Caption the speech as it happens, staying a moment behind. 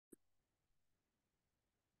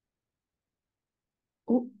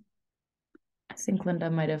Oh, I think Linda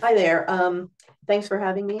might have. Hi there. Thanks for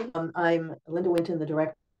having me. I'm Linda Winton, the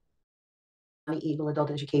director of the Eagle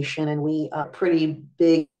Adult Education, and we are pretty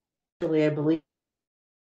big, actually, I believe,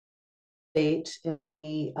 state in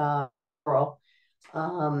the rural.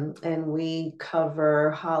 And we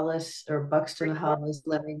cover Hollis or Buxton, Hollis,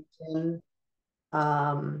 Leamington,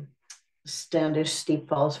 um, Standish, Steep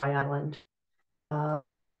Falls, Fry Island. Uh,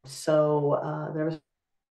 there's a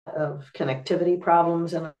lot of connectivity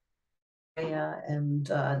problems in area and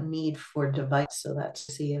need for device. So that's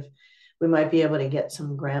to see if we might be able to get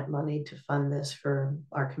some grant money to fund this for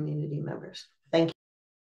our community members. Thank you.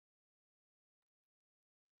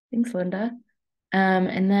 Thanks, Linda.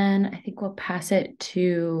 And then I think we'll pass it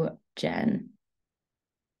to Jen.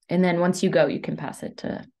 And then once you go, you can pass it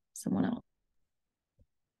to someone else.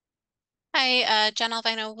 Hi, Jen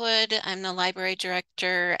Alvino Wood. I'm the library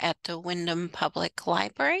director at the Wyndham Public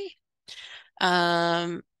Library.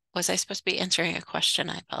 Was I supposed to be answering a question?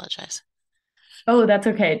 I apologize. Oh, that's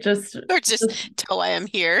okay. Or just tell why I'm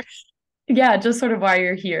here. Yeah, just sort of why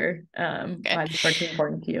you're here. Okay. Why the work's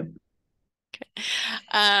important to you.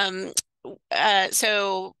 Okay.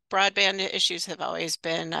 So broadband issues have always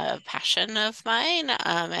been a passion of mine,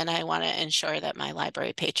 and I want to ensure that my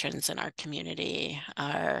library patrons in our community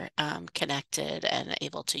are connected and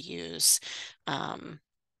able to use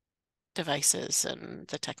devices and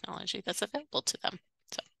the technology that's available to them.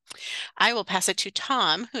 So I will pass it to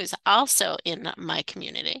Tom, who is also in my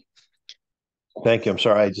community. Thank you. I'm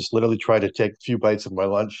sorry. I just literally tried to take a few bites of my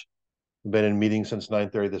lunch. I've been in meetings since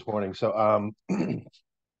 9:30 this morning. So I'm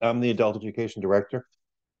the adult education director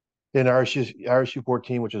in RSU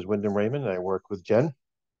 14, which is Wyndham Raymond. And I work with Jen.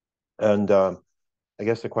 And I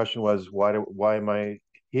guess the question was, why am I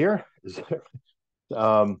here?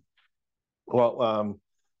 um,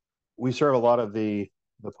 we serve a lot of the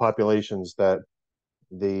populations that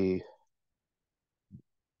the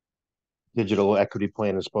digital equity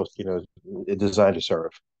plan is supposed to, designed to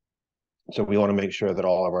serve. So we want to make sure that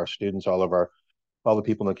all of our students, all the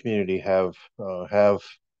people in the community have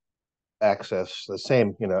access, the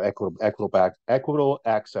same, equitable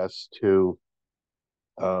access to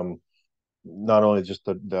not only just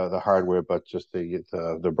the hardware, but just the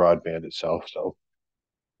broadband itself. So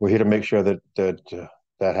we're here to make sure that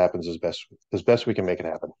happens as best we can make it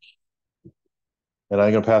happen. And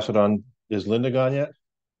I'm going to pass it on. Is Linda gone yet?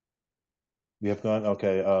 You have gone?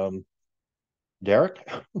 Okay. Derek?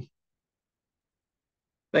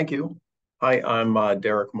 Thank you. Hi, I'm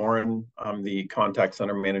Derek Morin. I'm the contact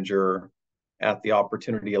center manager at the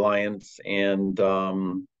Opportunity Alliance, and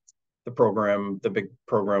the big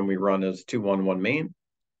program we run is 211 Main.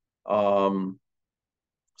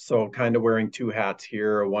 So kind of wearing two hats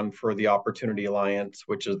here, one for the Opportunity Alliance,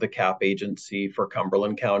 which is the CAP agency for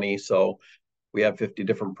Cumberland County. So we have 50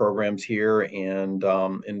 different programs here and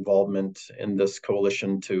involvement in this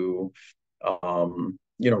coalition to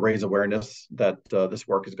raise awareness that this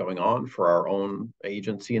work is going on for our own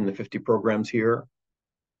agency and the 50 programs here.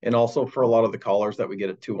 And also for a lot of the callers that we get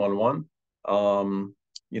at 211.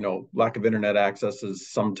 Lack of internet access is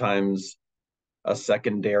sometimes a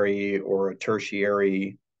secondary or a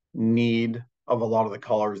tertiary need of a lot of the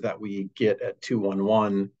callers that we get at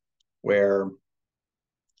 211, where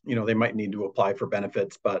they might need to apply for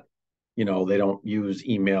benefits, but they don't use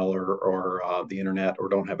email or the internet or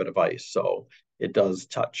don't have a device. So it does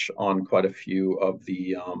touch on quite a few of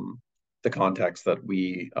the contacts that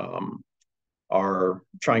we are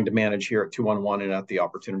trying to manage here at 211 and at the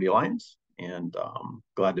Opportunity Alliance. And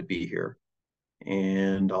glad to be here.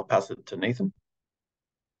 And I'll pass it to Nathan.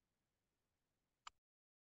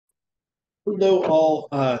 Hello, all.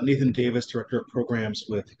 Nathan Davis, Director of Programs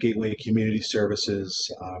with Gateway Community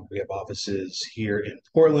Services. We have offices here in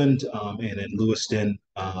Portland and in Lewiston,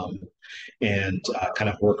 and kind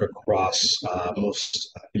of work across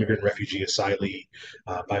most immigrant, refugee, asylee,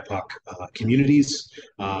 BIPOC communities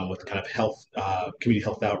with kind of health, community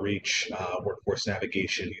health outreach, workforce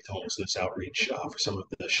navigation, youth homelessness outreach for some of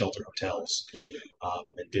the shelter hotels,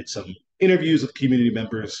 and did some interviews with community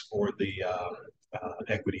members for the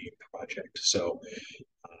equity project. So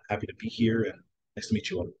happy to be here and nice to meet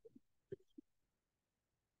you all.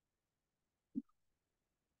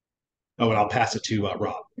 Oh, and I'll pass it to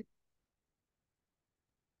Rob.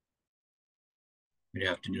 Good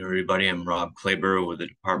afternoon, everybody. I'm Rob Klaber with the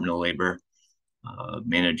Department of Labor,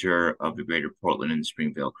 manager of the Greater Portland and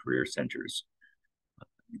Springvale Career Centers.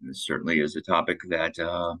 This certainly is a topic that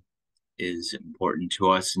is important to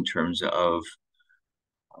us in terms of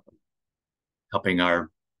helping our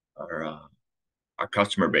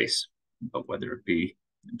customer base, but whether it be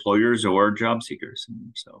employers or job seekers.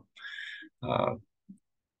 And so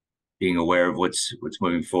being aware of what's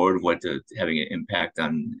moving forward, having an impact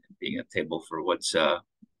on being at the table for what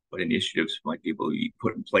initiatives might be able to be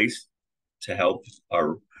put in place to help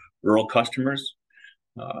our rural customers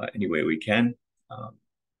any way we can.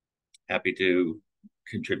 Happy to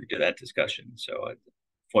contribute to that discussion. So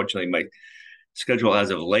fortunately, my schedule as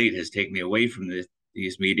of late has taken me away from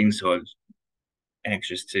these meetings, so I'm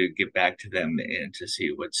anxious to get back to them and to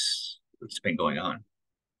see what's been going on.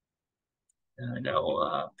 And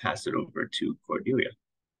I'll pass it over to Cordelia.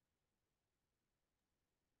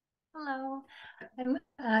 Hello, I'm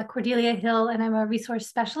Cordelia Hill, and I'm a resource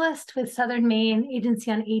specialist with Southern Maine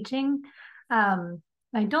Agency on Aging.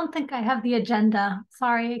 I don't think I have the agenda.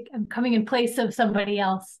 Sorry, I'm coming in place of somebody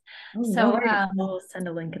else. Oh, So no worries. We'll send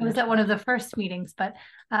a link. I was at one of the first meetings, but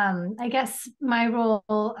I guess my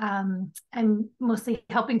role, I'm mostly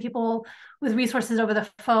helping people with resources over the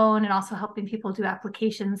phone and also helping people do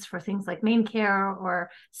applications for things like Maine Care or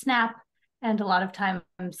SNAP. And a lot of times,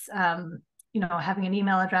 you know, having an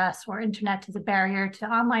email address or internet is a barrier to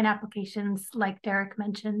online applications, like Derek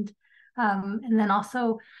mentioned. And then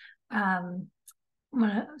also,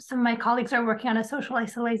 some of my colleagues are working on a social I'm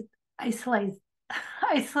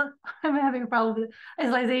having a problem with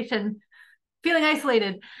isolation, feeling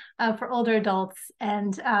isolated for older adults,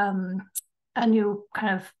 and a new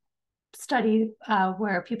kind of study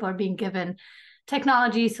where people are being given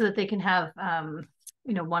technology so that they can have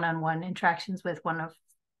you know, one-on-one interactions with one of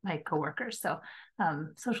my coworkers. So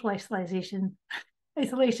social isolation,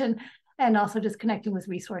 and also just connecting with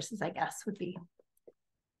resources, I guess, would be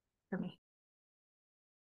for me.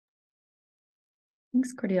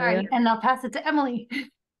 Thanks, Cordelia. Sorry, and I'll pass it to Emily.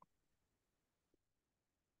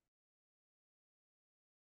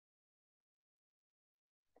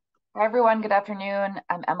 Hi, everyone. Good afternoon.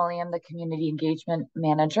 I'm Emily. I'm the Community Engagement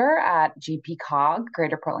Manager at GPCOG,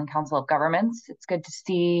 Greater Portland Council of Governments. It's good to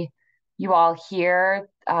see you all here.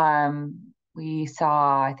 We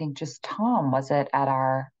saw, I think just Tom, was it, at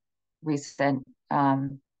our recent, at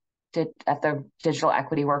the Digital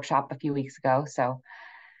Equity Workshop a few weeks ago. So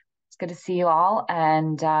it's good to see you all,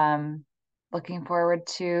 and looking forward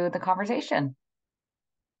to the conversation.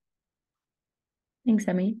 Thanks,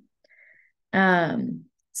 Emmy.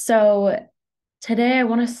 So today I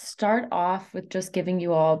want to start off with just giving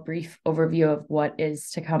you all a brief overview of what is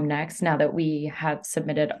to come next now that we have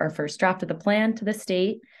submitted our first draft of the plan to the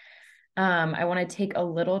state. I want to take a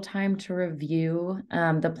little time to review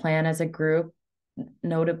the plan as a group,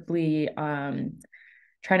 notably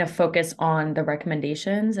trying to focus on the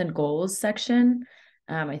recommendations and goals section.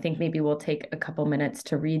 I think maybe we'll take a couple minutes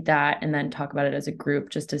to read that and then talk about it as a group,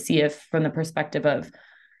 just to see if, from the perspective of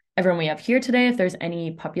everyone we have here today, if there's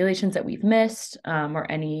any populations that we've missed or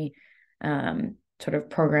any sort of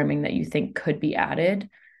programming that you think could be added.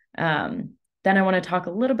 Then I want to talk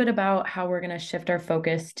a little bit about how we're going to shift our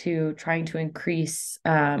focus to trying to increase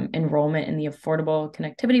enrollment in the Affordable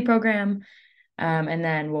Connectivity Program. And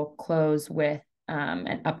then we'll close with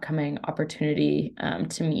an upcoming opportunity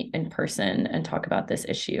to meet in person and talk about this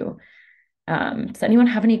issue. Does anyone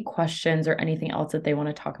have any questions or anything else that they want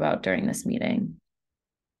to talk about during this meeting?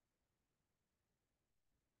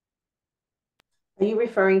 Are you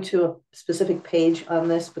referring to a specific page on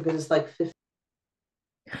this? Because it's like 50.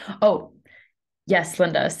 Oh, yes,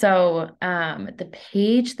 Linda. So the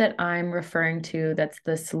page that I'm referring to, that's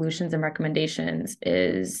the solutions and recommendations,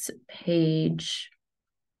 is page,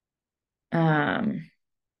 it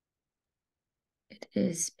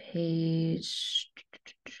is page,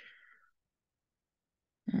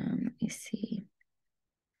 let me see.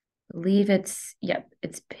 I believe it's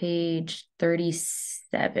page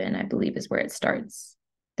 37, I believe, is where it starts.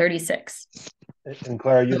 36. And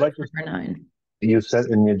Claire, you'd like to Number 9. You set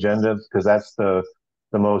in the agenda, because that's the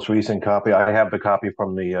most recent copy. I have the copy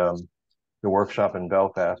from the workshop in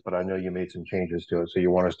Belfast, but I know you made some changes to it. So you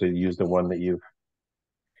want us to use the one that you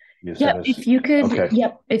sent us? If you could, okay.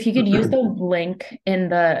 If you could use the link in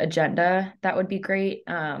the agenda, that would be great.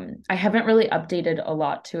 I haven't really updated a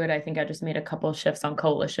lot to it. I think I just made a couple of shifts on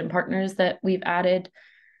coalition partners that we've added.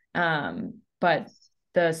 But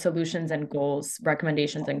the solutions and goals,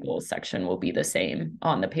 recommendations and goals section will be the same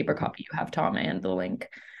on the paper copy you have, Tom, and the link.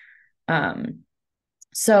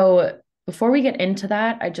 So before we get into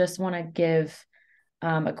that, I just want to give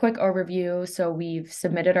a quick overview. So we've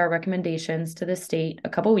submitted our recommendations to the state a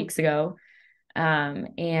couple weeks ago,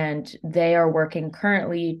 and they are working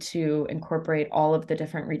currently to incorporate all of the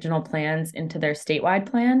different regional plans into their statewide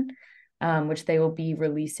plan, which they will be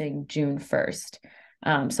releasing June 1st.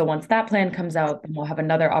 So once that plan comes out, then we'll have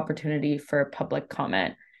another opportunity for public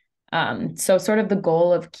comment. So sort of the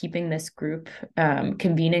goal of keeping this group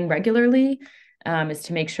convening regularly is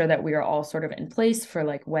to make sure that we are all sort of in place for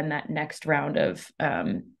like when that next round of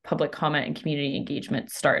public comment and community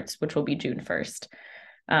engagement starts, which will be June 1st.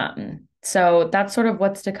 So that's sort of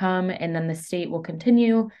what's to come. And then the state will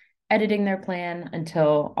continue editing their plan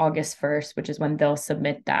until August 1st, which is when they'll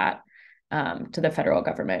submit that to the federal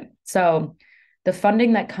government. So the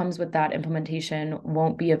funding that comes with that implementation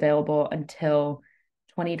won't be available until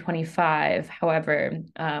 2025. However,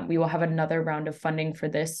 we will have another round of funding for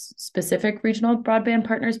this specific Regional Broadband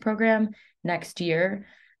Partners program next year.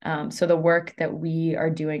 So the work that we are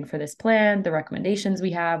doing for this plan, the recommendations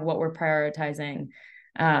we have, what we're prioritizing,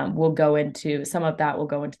 will go into, some of that will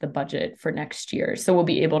go into the budget for next year. So we'll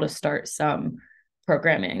be able to start some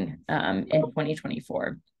programming in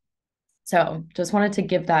 2024. So just wanted to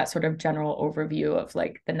give that sort of general overview of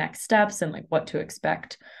like the next steps and like what to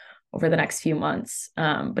expect over the next few months.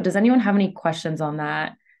 But does anyone have any questions on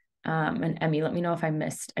that? And Emmy, let me know if I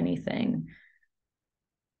missed anything.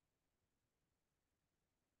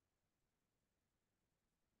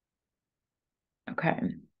 Okay.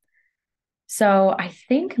 So I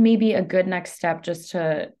think maybe a good next step, just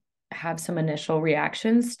to have some initial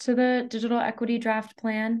reactions to the digital equity draft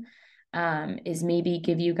plan, is maybe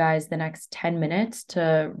give you guys the next 10 minutes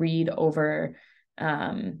to read over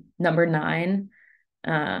number 9,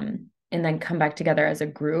 and then come back together as a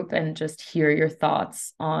group and just hear your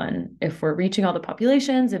thoughts on if we're reaching all the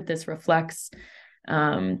populations, if this reflects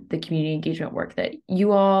the community engagement work that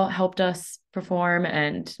you all helped us perform,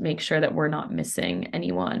 and make sure that we're not missing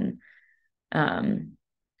anyone. How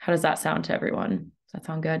does that sound to everyone? Does that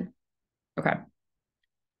sound good? Okay.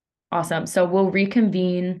 Awesome. So we'll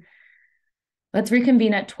reconvene. Let's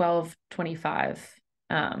reconvene at 12:25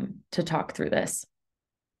 to talk through this.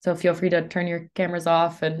 So feel free to turn your cameras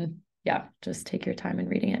off and yeah, just take your time in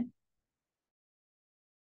reading it.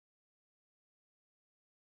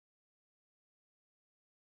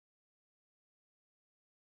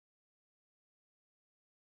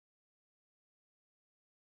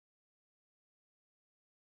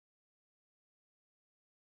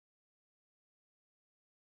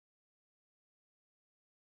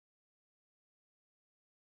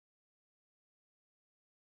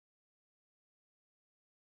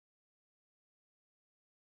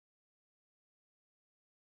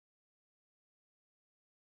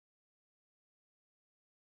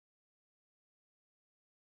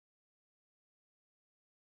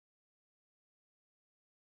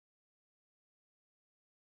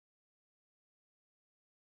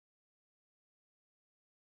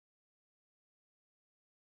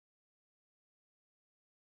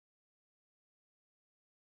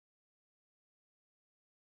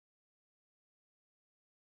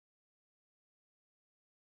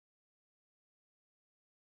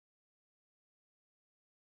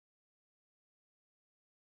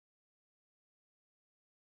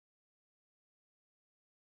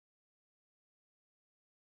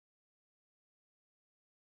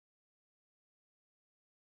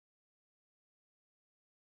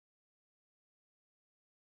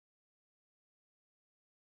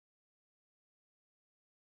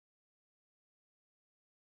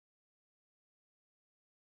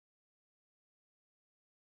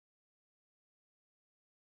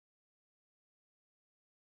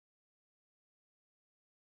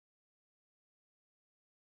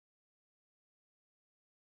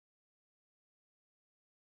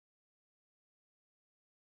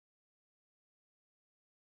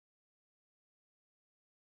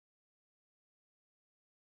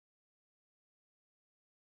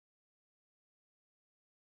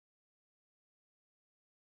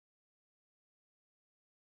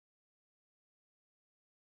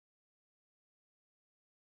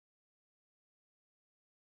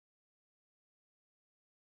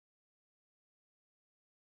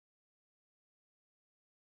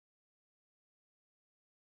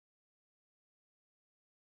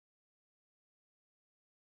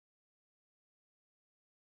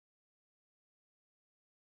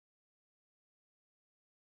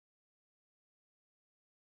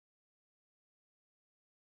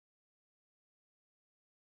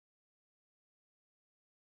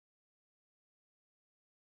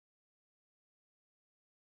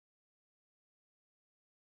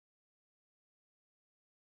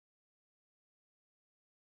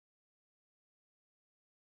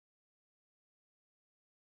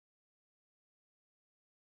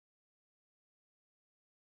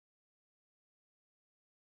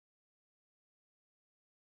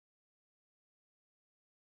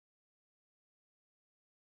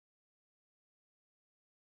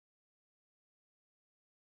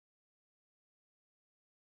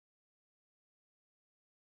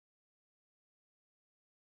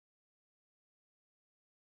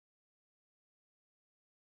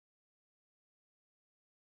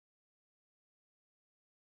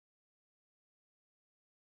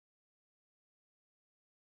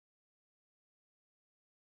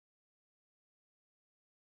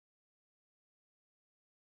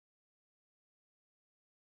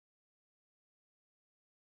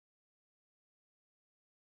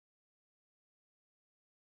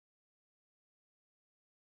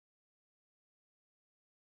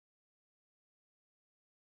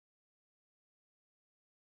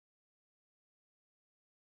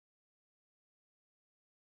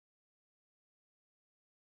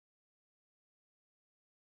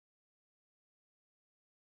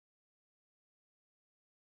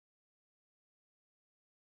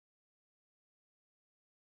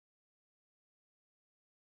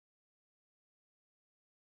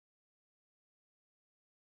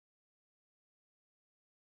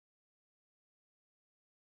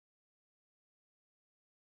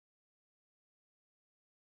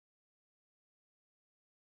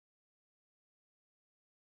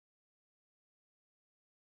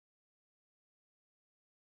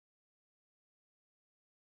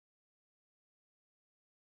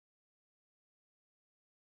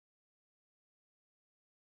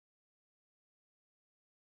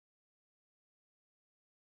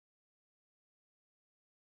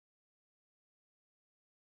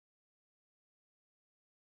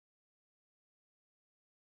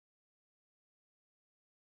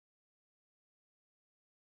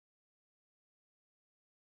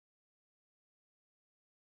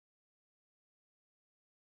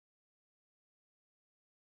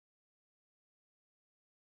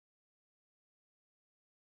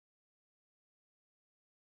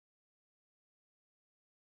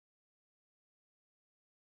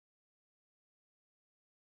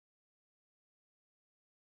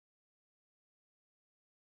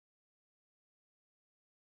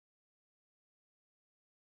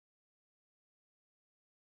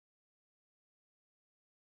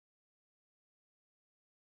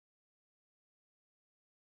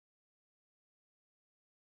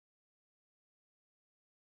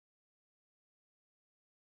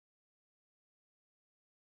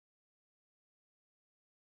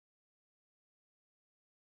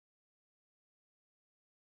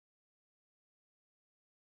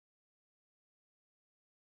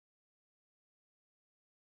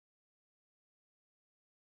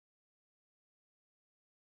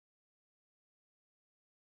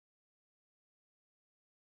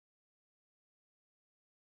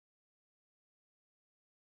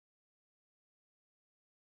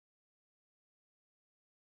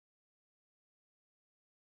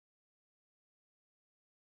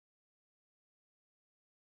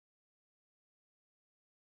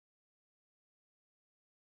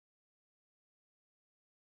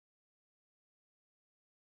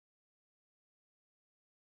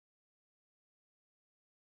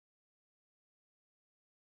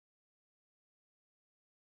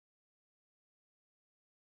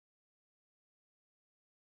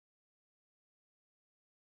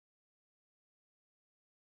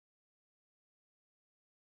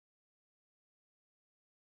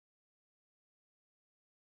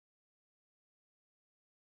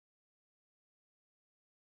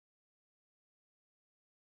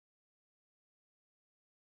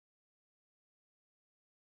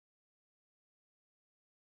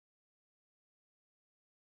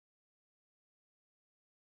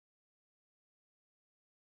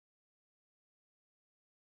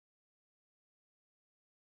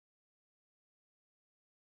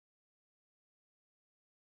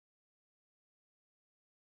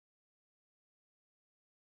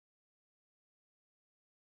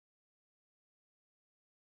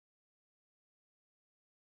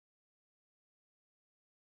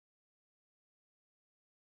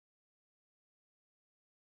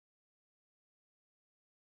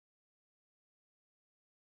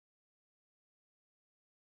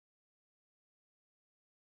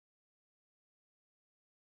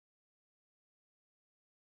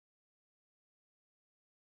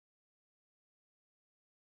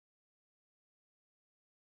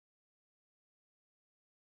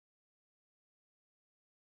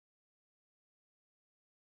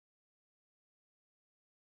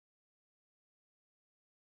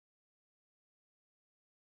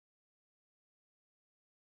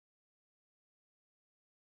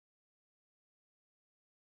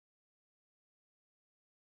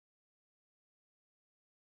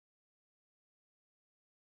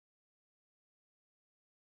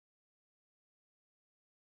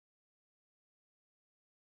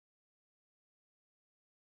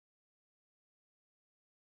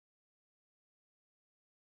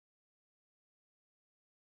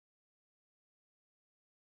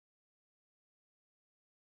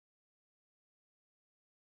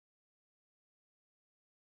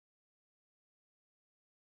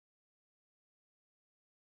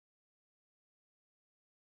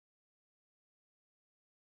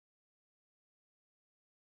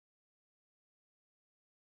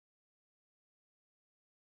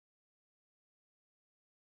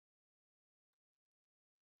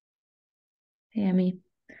 Hey, Emmy.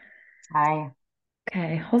 Hi.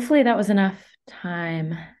 Okay, hopefully that was enough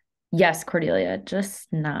time. Yes, Cordelia, just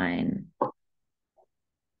 9.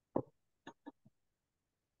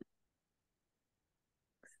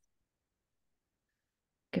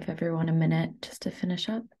 Give everyone a minute just to finish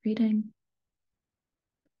up reading.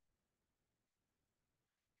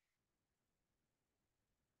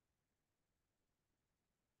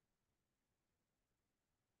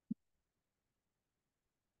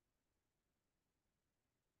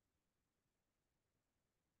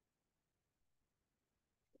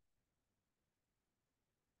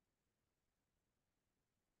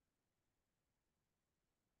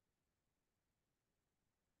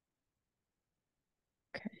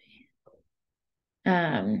 Okay.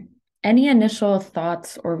 Any initial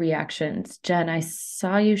thoughts or reactions? Jen, I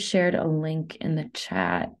saw you shared a link in the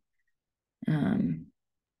chat.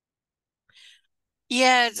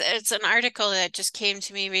 Yeah, it's an article that just came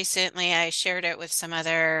to me recently. I shared it with some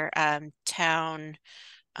other town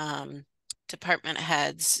department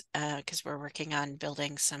heads because we're working on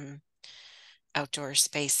building some outdoor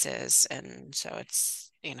spaces. And so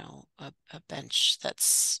it's, a bench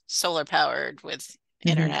that's solar powered with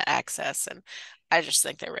internet access. And I just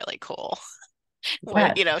think they're really cool.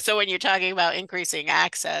 Yeah. So when you're talking about increasing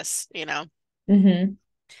access, and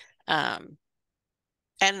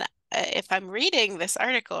if I'm reading this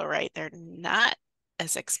article right, they're not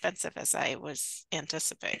as expensive as I was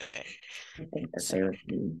anticipating. I think that they would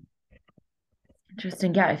be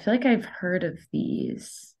interesting. Yeah, I feel like I've heard of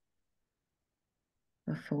these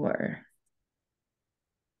before.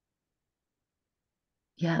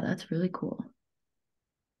 Yeah, that's really cool.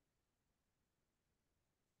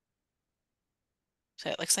 So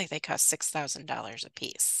it looks like they cost $6,000 a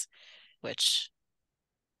piece, which,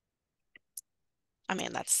 I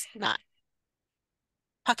mean, that's not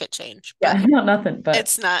pocket change, but Yeah, not nothing, but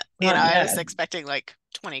it's not, not I was bad. expecting like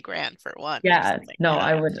 20 grand for one or Yeah, something. no,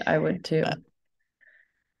 I would too. But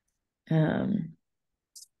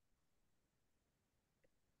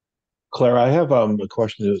Claire, I have a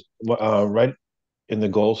question. Right in the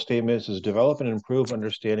goal statement, it says develop and improve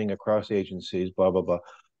understanding across agencies, blah blah blah,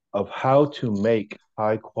 of how to make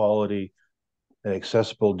high quality and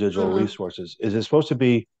accessible digital resources. Is it supposed to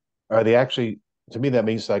be? Are they actually? To me, that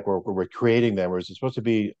means like we're creating them, or is it supposed to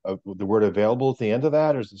be the word available at the end of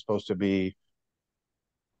that, or is it supposed to be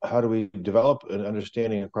how do we develop an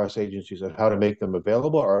understanding across agencies of how to make them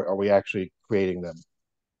available, or are we actually creating them?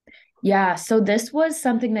 Yeah, so this was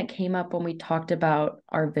something that came up when we talked about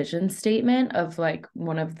our vision statement of like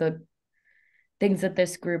one of the things that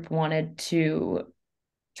this group wanted to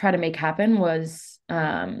try to make happen was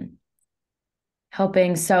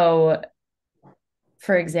helping. So,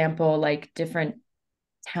 for example, like different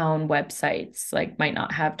town websites like might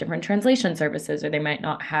not have different translation services or they might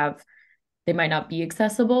not be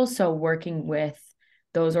accessible. So working with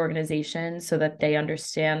those organizations so that they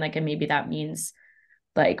understand like, and maybe that means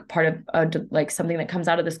like part of like something that comes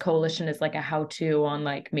out of this coalition is like a how-to on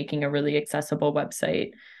like making a really accessible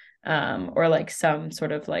website, or like some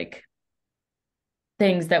sort of like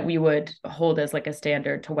things that we would hold as like a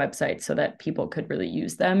standard to websites so that people could really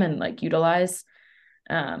use them and like utilize.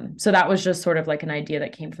 So that was just sort of like an idea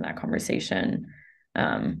that came from that conversation.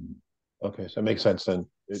 Okay, so it makes sense then.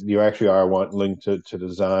 You actually are wanting to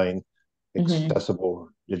design Mhm. accessible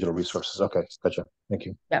digital resources. Okay, gotcha. Thank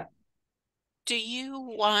you. Yeah. do you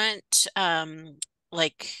want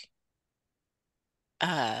like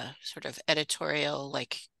sort of editorial,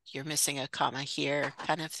 like you're missing a comma here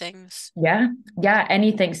kind of things? Yeah. Yeah.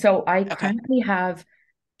 Anything. So I Okay. currently have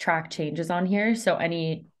track changes on here. So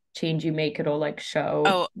any change you make, it'll like show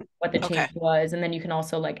Oh, what the okay. change was. And then you can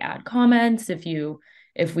also like add comments if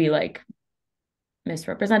we like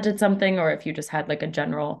misrepresented something or if you just had like a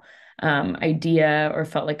general idea or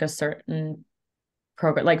felt like a certain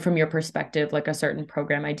program, like from your perspective, like a certain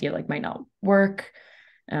program idea like might not work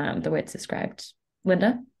the way it's described.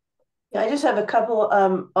 Linda? Yeah, I just have a couple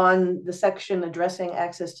on the section addressing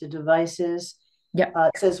access to devices. Yep.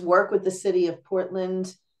 It says work with the city of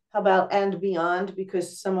Portland. How about and beyond?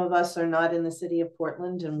 Because some of us are not in the city of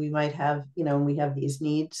Portland and we might have, we have these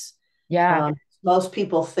needs. Yeah. Most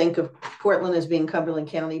people think of Portland as being Cumberland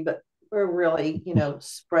County, but we're really,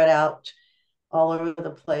 spread out all over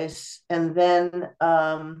the place. And then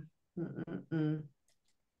there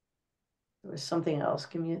was something else.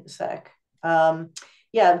 Give me a sec.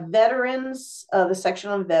 Yeah, veterans, the section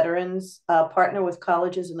on veterans, partner with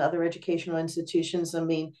colleges and other educational institutions. I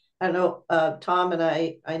mean, I know Tom and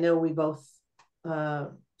I know we both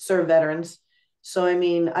serve veterans. So, I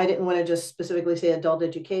mean, I didn't want to just specifically say adult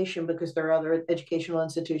education because there are other educational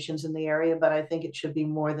institutions in the area, but I think it should be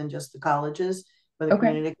more than just the colleges or the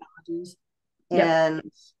community colleges. Yep. And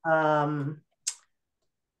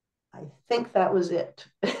I think that was it.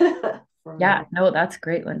 Yeah, no, that's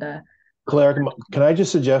great, Linda. Claire, can I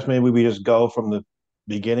just suggest maybe we just go from the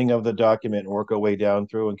beginning of the document and work our way down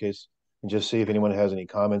through and just see if anyone has any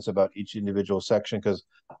comments about each individual section, because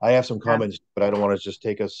I have some comments, but I don't want to just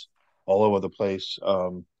take us all over the place.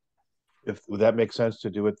 Would that make sense to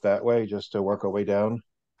do it that way, just to work our way down?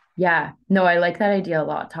 Yeah, no, I like that idea a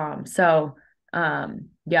lot, Tom. So,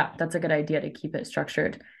 yeah, that's a good idea to keep it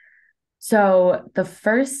structured. So the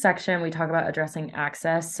first section we talk about addressing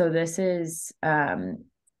access. So this is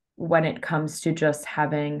when it comes to just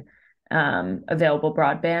having available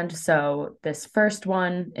broadband. So this first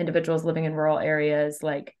one, individuals living in rural areas,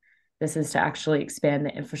 like this is to actually expand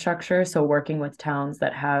the infrastructure. So working with towns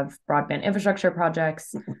that have broadband infrastructure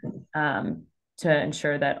projects to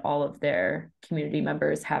ensure that all of their community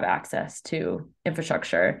members have access to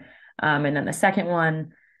infrastructure. And then the second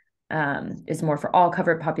one is more for all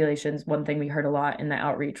covered populations. One thing we heard a lot in the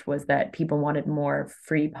outreach was that people wanted more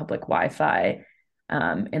free public Wi-Fi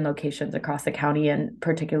in locations across the county, and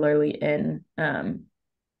particularly in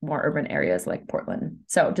more urban areas like Portland.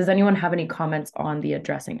 So does anyone have any comments on the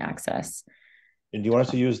addressing access? And do you want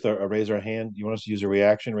us to use a raise our hand? Do you want us to use a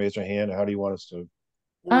reaction, raise our hand? How do you want us to?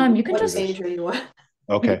 You can just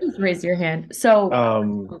okay. Just raise your hand. So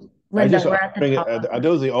Linda, we're at the top. Are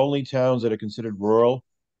those the only towns that are considered rural?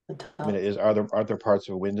 I mean, aren't there parts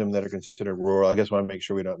of Wyndham that are considered rural? I guess I want to make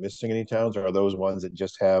sure we're not missing any towns, or are those ones that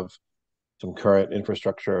just have some current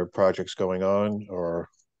infrastructure projects going on, or?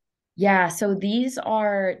 Yeah, so these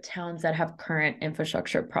are towns that have current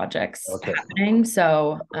infrastructure projects happening.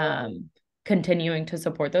 So continuing to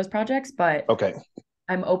support those projects, but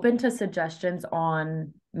I'm open to suggestions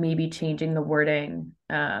on maybe changing the wording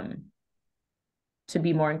to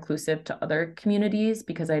be more inclusive to other communities,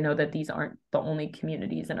 because I know that these aren't the only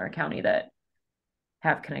communities in our county that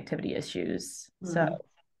have connectivity issues. So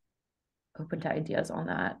open to ideas on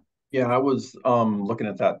that. Yeah, I was looking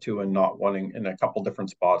at that too, and not wanting, in a couple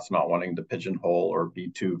different spots, not wanting to pigeonhole or be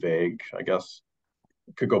too vague. I guess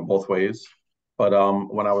it could go both ways. But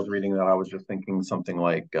when I was reading that, I was just thinking something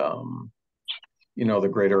like, the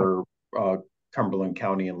greater Cumberland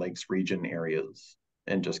County and Lakes region areas,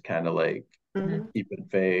 and just kind of like keep it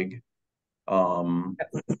vague. So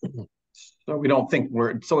we don't think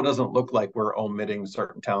so it doesn't look like we're omitting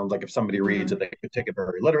certain towns. Like if somebody reads it, they could take it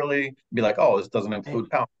very literally, be like, oh, this doesn't include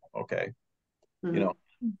Pound. Okay.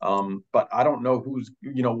 But I don't know who's,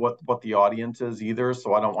 what the audience is either.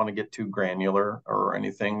 So I don't want to get too granular or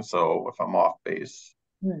anything. So if I'm off base.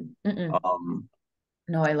 No,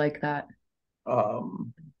 I like that.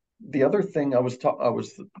 The other thing I was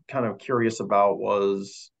kind of curious about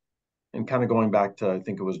was, and kind of going back to, I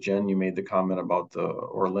think it was Jen, you made the comment about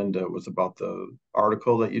or Linda, it was about the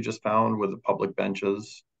article that you just found with the public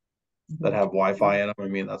benches that have Wi-Fi in them. I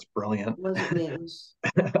mean, that's brilliant.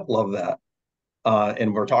 Love that.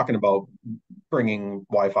 And we're talking about bringing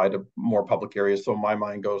Wi-Fi to more public areas. So my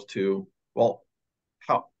mind goes to, well,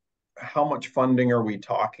 how much funding are we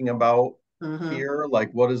talking about here?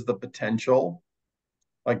 Like, what is the potential?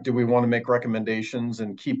 Like, do we want to make recommendations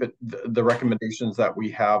and keep it the recommendations that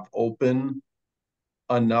we have open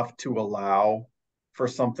enough to allow for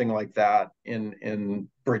something like that in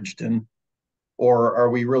Bridgeton? Or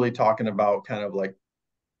are we really talking about kind of like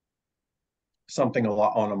something a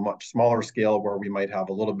lot on a much smaller scale, where we might have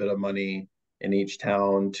a little bit of money in each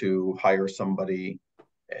town to hire somebody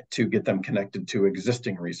to get them connected to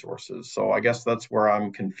existing resources? So I guess that's where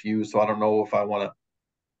I'm confused. So I don't know if I want to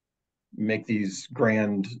make these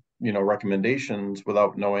grand, recommendations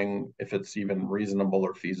without knowing if it's even reasonable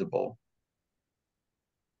or feasible.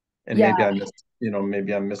 And maybe I missed,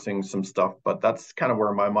 maybe I'm missing some stuff, but that's kind of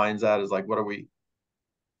where my mind's at, is like,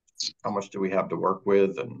 how much do we have to work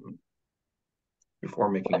with, and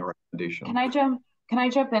before making a recommendation. Can I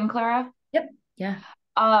jump in, Clara? Yep. Yeah.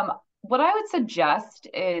 What I would suggest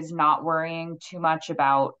is not worrying too much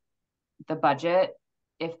about the budget.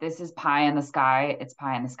 If this is pie in the sky, it's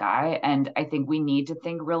pie in the sky. And I think we need to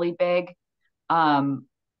think really big.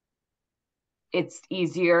 It's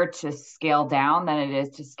easier to scale down than it is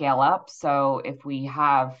to scale up. So if we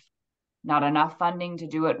have not enough funding to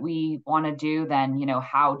do what we want to do, then,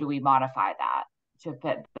 how do we modify that to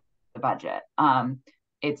fit the budget?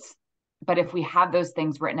 But if we have those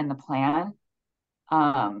things written in the plan,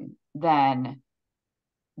 then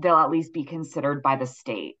they'll at least be considered by the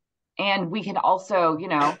state. And we can also,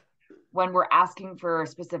 when we're asking for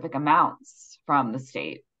specific amounts from the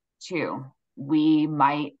state too, we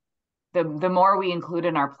might, the more we include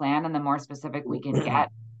in our plan and the more specific we can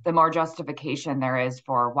get, the more justification there is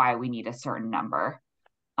for why we need a certain number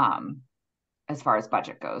as far as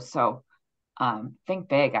budget goes. So think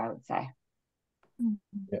big, I would say.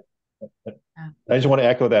 Yeah. I just want to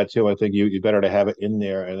echo that too. I think you better to have it in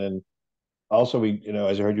there. And then also we,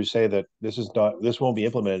 as I heard you say that this won't be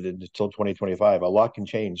implemented until 2025. A lot can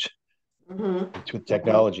change with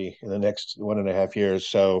technology in the next 1.5 years.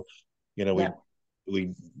 So,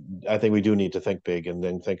 I think we do need to think big and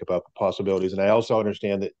then think about the possibilities. And I also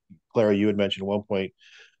understand that, Clara, you had mentioned at one point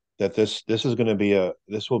that this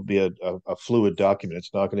will be a fluid document.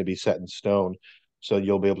 It's not going to be set in stone. So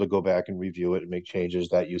you'll be able to go back and review it and make changes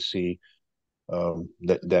that you see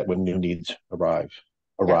that when new needs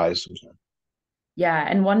arise. Yeah,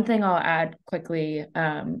 and one thing I'll add quickly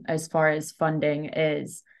as far as funding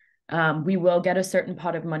is we will get a certain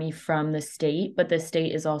pot of money from the state, but the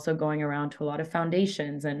state is also going around to a lot of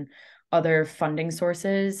foundations and other funding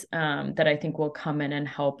sources that I think will come in and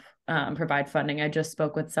help provide funding. I just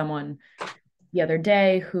spoke with someone the other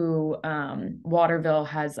day who Waterville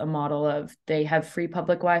has a model of, they have free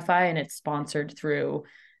public Wi-Fi and it's sponsored through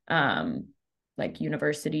like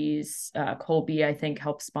universities. Colby, I think,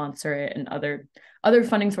 helps sponsor it, and other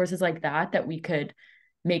funding sources like that we could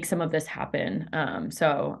make some of this happen.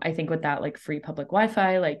 So I think with that, like free public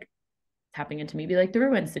Wi-Fi, like tapping into maybe like the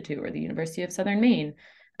Rue Institute or the University of Southern Maine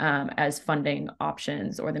as funding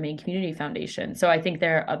options, or the Maine Community Foundation. So I think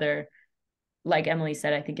there are other, like Emily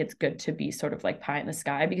said, I think it's good to be sort of like pie in the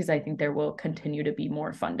sky, because I think there will continue to be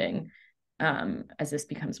more funding as this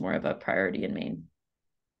becomes more of a priority in Maine.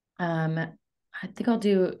 I think I'll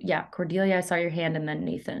do, Cordelia, I saw your hand, and then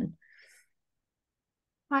Nathan.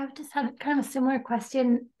 I've just had kind of a similar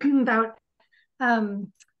question about,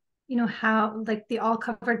 how like the all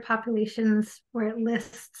covered populations, where it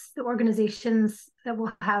lists the organizations that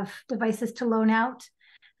will have devices to loan out.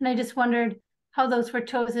 And I just wondered how those were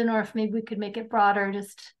chosen, or if maybe we could make it broader,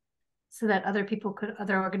 just so that other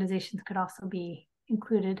organizations could also be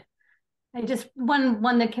included.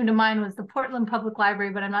 One that came to mind was the Portland Public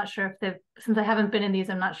Library, but I'm not sure if since I haven't been in these,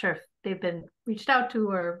 I'm not sure if they've been reached out to,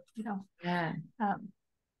 or,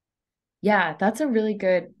 Yeah, that's a really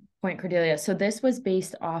good point, Cordelia. So this was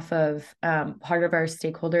based off of part of our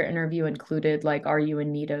stakeholder interview included, like, are you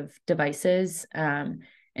in need of devices? And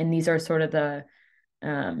these are sort of the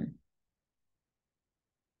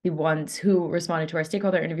ones who responded to our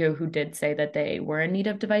stakeholder interview who did say that they were in need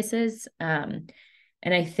of devices. And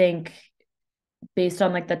I think based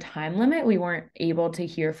on like the time limit, we weren't able to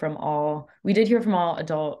hear from all. We did hear from all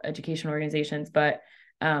adult education organizations, but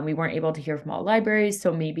we weren't able to hear from all libraries.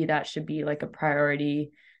 So maybe that should be like a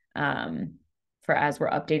priority for, as we're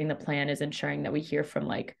updating the plan, is ensuring that we hear from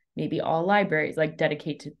like maybe all libraries, like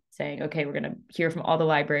dedicate to saying, okay, we're going to hear from all the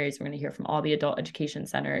libraries. We're going to hear from all the adult education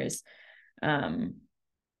centers. And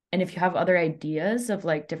if you have other ideas of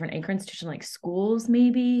like different anchor institutions, like schools,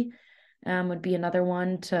 maybe would be another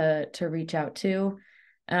one to reach out to.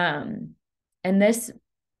 And this,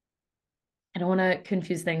 I don't want to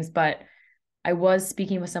confuse things, but I was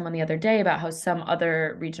speaking with someone the other day about how some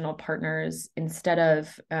other regional partners, instead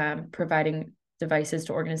of providing devices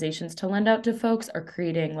to organizations to lend out to folks, are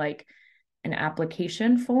creating like an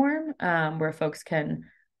application form where folks can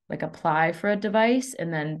like apply for a device,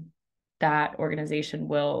 and then that organization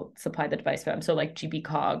will supply the device for them. So like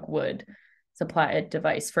GPCOG would supply a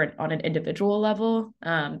device on an individual level.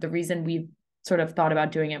 The reason we sort of thought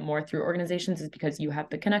about doing it more through organizations is because you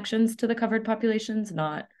have the connections to the covered populations,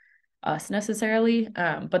 not us necessarily,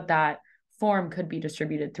 but that form could be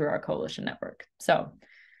distributed through our coalition network. So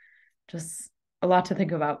just a lot to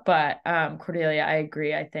think about. But Cordelia, I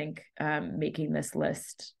agree. I think making this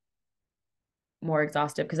list more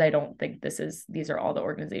exhaustive, because I don't think these are all the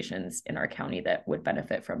organizations in our county that would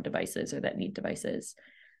benefit from devices or that need devices.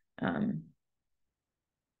 I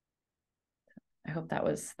hope that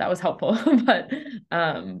was helpful.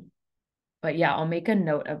 but yeah, I'll make a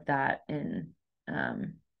note of that in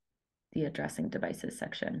the addressing devices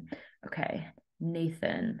section. Okay,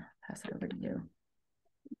 Nathan, pass it over to you.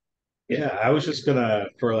 Yeah, I was just gonna,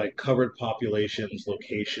 for like covered populations,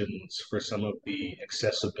 locations for some of the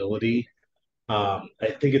accessibility. I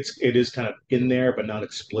think it is kind of in there, but not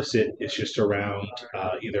explicit. It's just around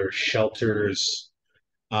either shelters,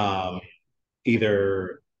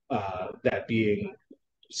 either that being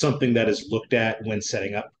something that is looked at when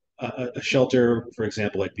setting up a shelter, for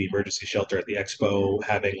example, like the emergency shelter at the expo,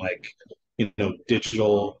 having like,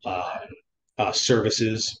 digital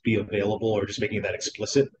services be available, or just making that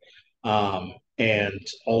explicit. and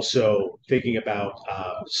also thinking about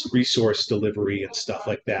resource delivery and stuff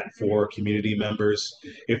like that for community members.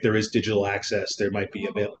 If there is digital access, there might be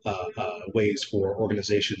ways for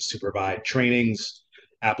organizations to provide trainings,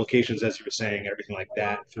 applications, as you were saying, everything like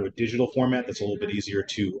that through a digital format that's a little bit easier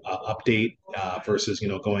to update versus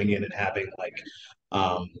going in and having like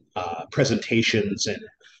presentations and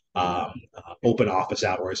open office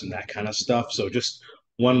hours and that kind of stuff. So just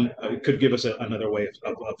one could give us another way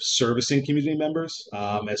of servicing community members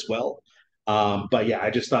as well. But yeah,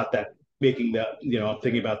 I just thought that making the, I'm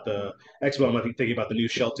thinking about the expo, I'm thinking about the new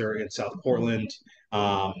shelter in South Portland.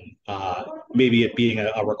 Um, Maybe it being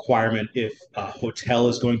a requirement if a hotel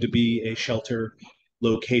is going to be a shelter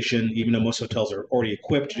location, even though most hotels are already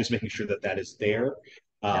equipped, just making sure that that is there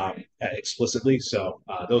explicitly. So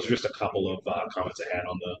those are just a couple of comments I had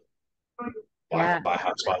on the Wi-Fi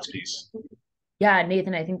hotspots piece. Yeah,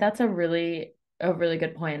 Nathan, I think that's a really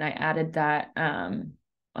good point. I added that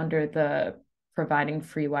under the providing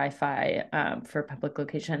free Wi-Fi for public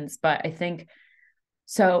locations. But I think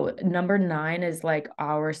so number 9 is like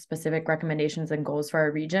our specific recommendations and goals for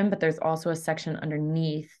our region, but there's also a section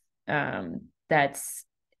underneath that's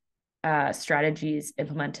strategies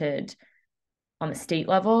implemented on the state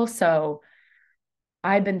level. So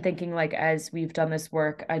I've been thinking, like, as we've done this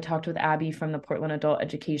work, I talked with Abby from the Portland Adult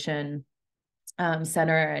Education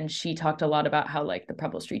Center, and she talked a lot about how like the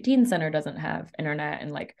Preble Street Teen Center doesn't have internet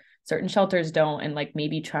and like certain shelters don't, and like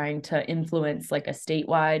maybe trying to influence like a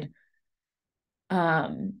statewide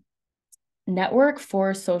network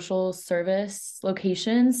for social service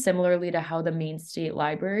locations, similarly to how the Maine State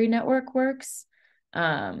Library network works.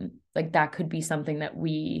 Like that could be something that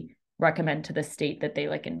we recommend to the state, that they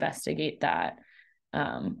like investigate that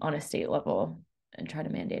on a state level and try to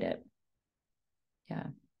mandate it. Yeah,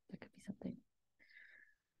 that could be something.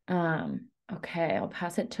 Okay, I'll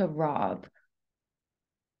pass it to Rob.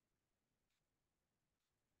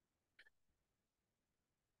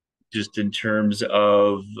 Just in terms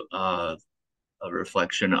of a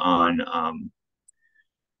reflection on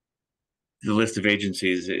the list of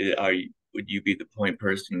agencies, would you be the point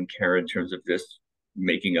person, Kara, in terms of this,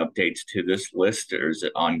 making updates to this list, or is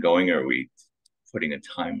it ongoing? Are we putting a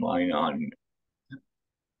timeline on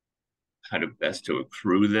how to best to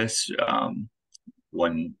accrue this?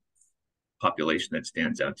 One population that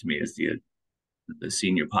stands out to me is the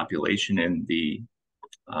senior population and the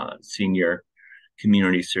senior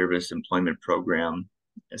community service employment program,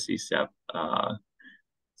 SESEP,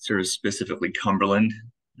 serves specifically Cumberland.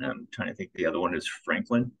 And I'm trying to think, the other one is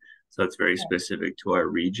Franklin. So it's very specific to our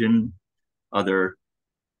region. Other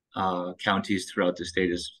counties throughout the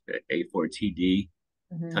state is A4TD,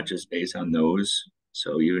 touches base on those.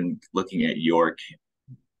 So even looking at York,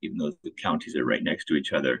 even though the counties are right next to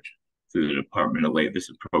each other, through the Department of Labor, this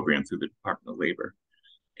is a program through the Department of Labor.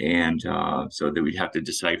 And so that we'd have to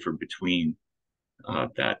decipher between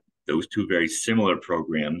that those two very similar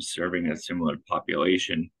programs serving a similar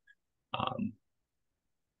population,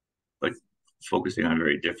 but focusing on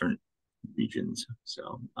very different regions.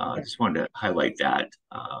 So I just wanted to highlight that.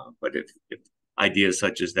 But if ideas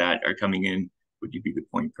such as that are coming in, would you be the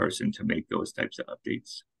point person to make those types of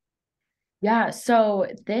updates? Yeah, so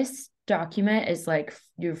this document is like,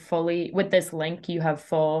 you're fully, with this link, you have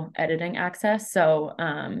full editing access. So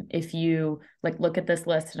if you like look at this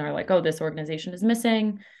list and are like, oh, this organization is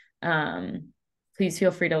missing, please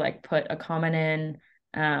feel free to like put a comment in,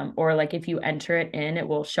 or like if you enter it in, it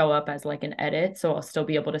will show up as like an edit. So I'll still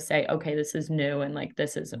be able to say, okay, this is new and like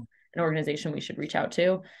this is an organization we should reach out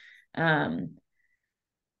to.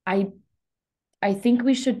 I think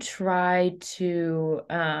we should try to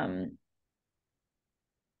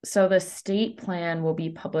so the state plan will be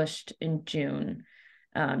published in June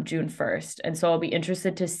 1st. And so I'll be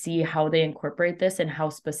interested to see how they incorporate this and how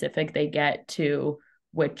specific they get to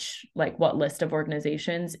what list of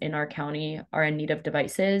organizations in our county are in need of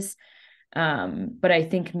devices. But I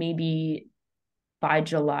think maybe by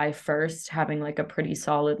July 1st, having like a pretty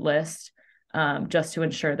solid list, just to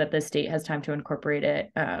ensure that the state has time to incorporate it.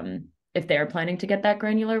 If they're planning to get that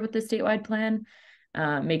granular with the statewide plan,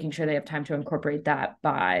 making sure they have time to incorporate that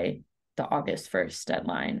by the August 1st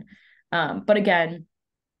deadline. But again,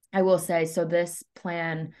 I will say, so this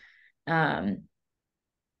plan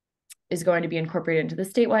is going to be incorporated into the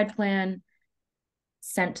statewide plan,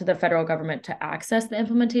 sent to the federal government to access the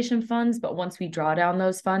implementation funds. But once we draw down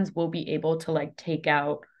those funds, we'll be able to like take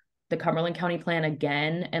out the Cumberland County plan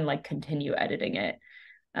again and like continue editing it.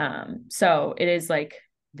 So it is like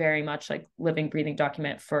very much like living, breathing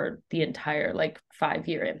document for the entire like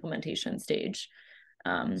 5-year implementation stage.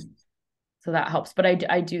 so that helps. But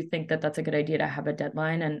I do think that that's a good idea to have a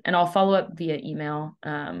deadline, and I'll follow up via email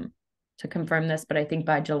to confirm this. But I think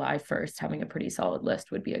by July 1st, having a pretty solid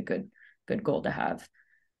list would be a good goal to have.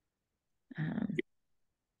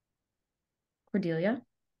 Cordelia?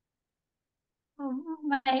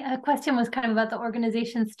 My question was kind of about the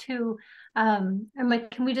organizations too. I'm like,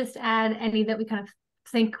 can we just add any that we kind of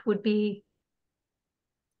think would be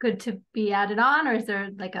good to be added on, or is there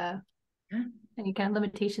like any kind of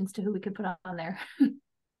limitations to who we could put on there?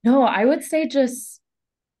 No, I would say just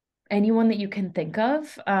anyone that you can think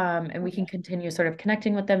of, and we can continue sort of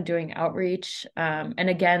connecting with them, doing outreach. And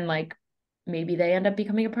again, like maybe they end up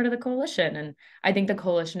becoming a part of the coalition. And I think the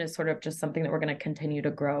coalition is sort of just something that we're going to continue to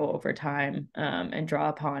grow over time, and draw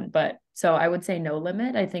upon. But so I would say no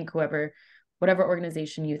limit. I think whatever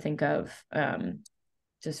organization you think of,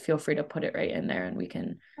 just feel free to put it right in there, and we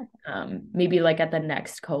can maybe like at the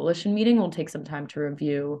next coalition meeting, we'll take some time to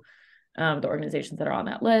review the organizations that are on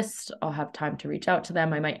that list. I'll have time to reach out to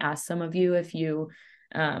them. I might ask some of you if you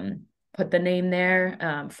put the name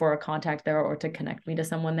there for a contact there, or to connect me to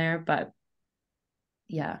someone there. But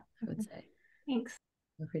yeah, I would say. Thanks.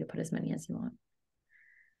 Feel free to put as many as you want.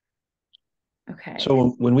 Okay.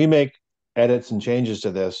 So when we make edits and changes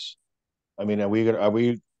to this, I mean, are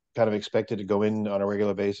we kind of expected to go in on a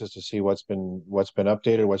regular basis to see what's been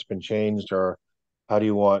updated, what's been changed, or how do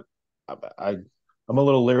you want? I'm a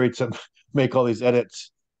little leery to make all these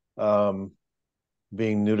edits,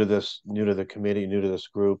 being new to the committee, new to this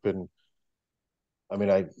group, and I mean,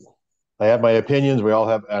 I have my opinions. We all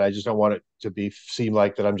have, and I just don't want it to seem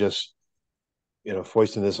like that I'm just,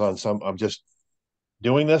 foisting this on some. I'm just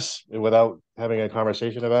doing this without having a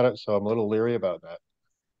conversation about it. So I'm a little leery about that.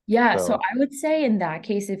 Yeah, so I would say in that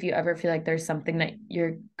case, if you ever feel like there's something that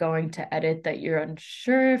you're going to edit that you're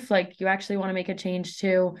unsure if like you actually want to make a change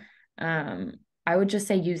to, I would just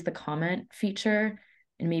say use the comment feature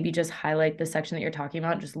and maybe just highlight the section that you're talking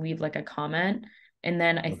about, just leave like a comment. And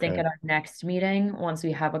then I think at our next meeting, once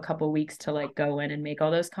we have a couple weeks to like go in and make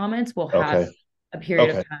all those comments, we'll have a period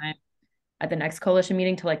of time at the next coalition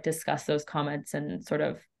meeting to like discuss those comments and sort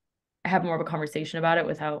of have more of a conversation about it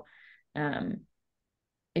without,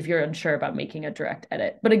 if you're unsure about making a direct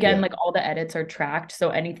edit. But again, like all the edits are tracked. So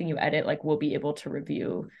anything you edit, like we'll be able to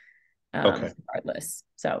review regardless.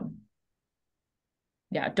 So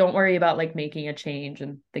yeah, don't worry about like making a change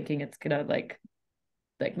and thinking it's gonna like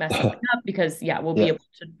mess something up, because we'll be able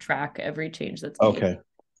to track every change that's made.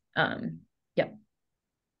 Yep.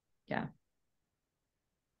 Yeah.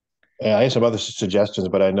 I have some other suggestions,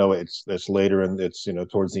 but I know it's later and it's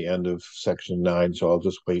towards the end of section 9, so I'll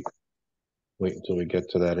just wait until we get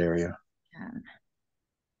to that area. Yeah.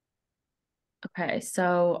 Okay,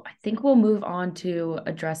 so I think we'll move on to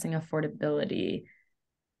addressing affordability.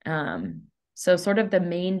 So sort of the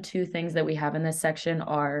main two things that we have in this section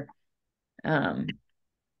are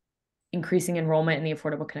increasing enrollment in the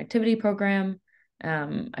Affordable Connectivity Program.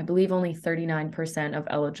 I believe only 39% of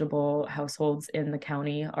eligible households in the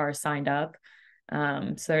county are signed up.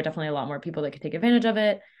 So there are definitely a lot more people that could take advantage of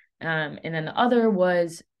it. And then the other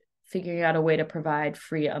was figuring out a way to provide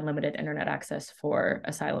free unlimited internet access for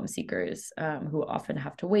asylum seekers, who often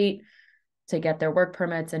have to wait to get their work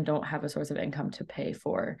permits and don't have a source of income to pay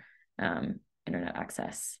for internet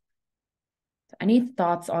access. So any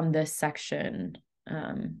thoughts on this section?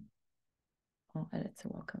 All edits are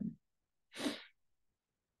welcome.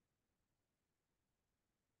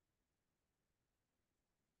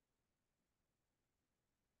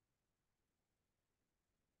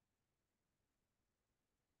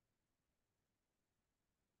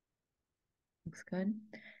 Looks good.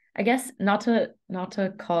 I guess not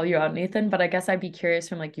to call you out, Nathan, but I guess I'd be curious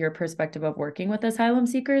from like your perspective of working with asylum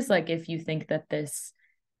seekers, like if you think that this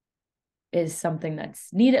is something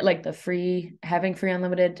that's needed, like having free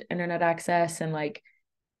unlimited internet access, and like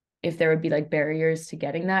if there would be like barriers to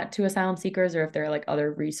getting that to asylum seekers, or if there are like other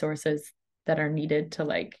resources that are needed to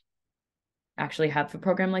like actually have a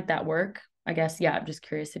program like that work. I guess, I'm just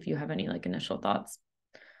curious if you have any like initial thoughts.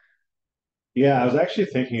 Yeah, I was actually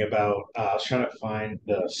thinking about, I was trying to find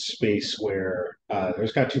the space where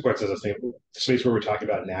there's kind of two parts of the thing. The space where we're talking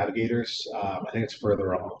about navigators. I think it's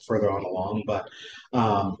further on along, but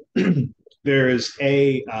there is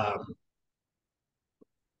I'm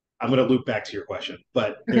going to loop back to your question,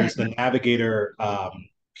 but there's the navigator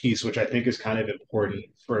piece, which I think is kind of important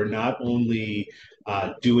for not only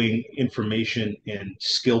doing information and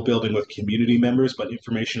skill building with community members, but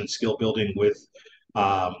information and skill building with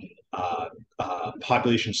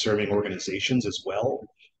population serving organizations as well.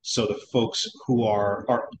 So the folks who are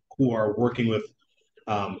working with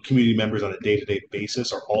community members on a day-to-day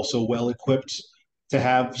basis are also well equipped to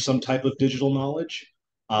have some type of digital knowledge.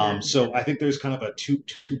 So I think there's kind of a two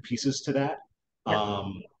pieces to that.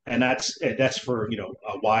 And that's for, you know,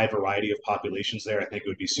 a wide variety of populations there. I think it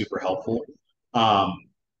would be super helpful.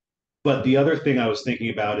 But the other thing I was thinking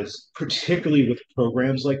about is, particularly with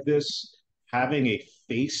programs like this, having a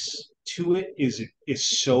face to it is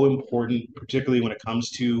so important, particularly when it comes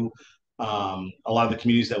to a lot of the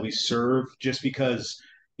communities that we serve. Just because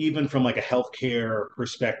even from like a healthcare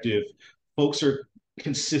perspective, folks are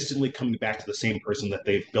consistently coming back to the same person that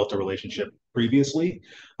they've built a relationship previously,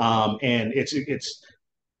 and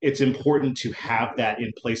it's important to have that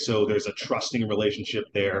in place so there's a trusting relationship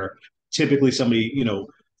there. Typically, somebody, you know,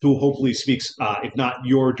 who hopefully speaks, if not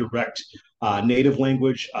your direct native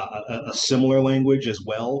language, a similar language as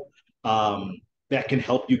well. That can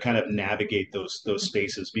help you kind of navigate those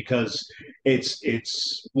spaces, because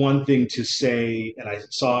it's one thing to say, and I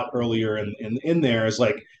saw it earlier in there, is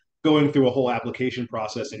like going through a whole application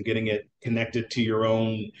process and getting it connected to your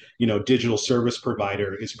own, you know, digital service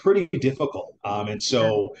provider is pretty difficult. And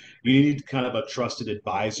so you need kind of a trusted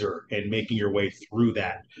advisor and making your way through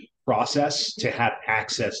that process to have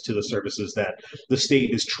access to the services that the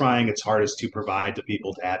state is trying its hardest to provide to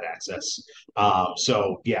people to have access.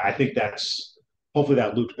 So yeah, I think that's, hopefully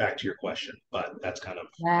that looped back to your question, but that's kind of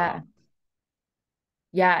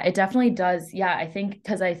yeah, it definitely does. Yeah, I think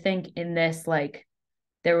because I think in this, like,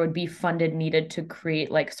 there would be funded needed to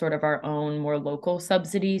create like sort of our own more local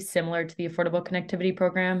subsidies similar to the Affordable Connectivity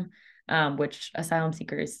Program, which asylum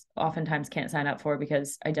seekers oftentimes can't sign up for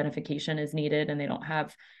because identification is needed and they don't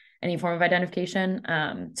have any form of identification.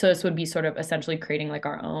 So this would be sort of essentially creating like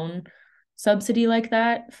our own subsidy like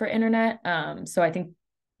that for internet. So I think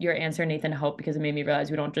your answer, Nathan, helped because it made me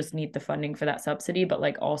realize we don't just need the funding for that subsidy, but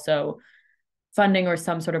like also funding or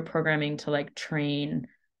some sort of programming to like train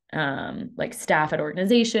like staff at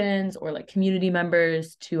organizations or like community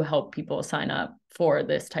members to help people sign up for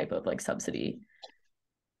this type of like subsidy.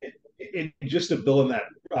 Just to build on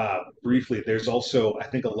that briefly, there's also, I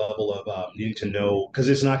think, a level of needing to know, because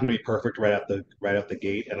it's not going to be perfect right out the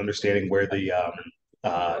gate, and understanding where the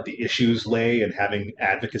issues lay and having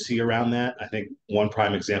advocacy around that. I think one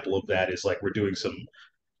prime example of that is like we're doing some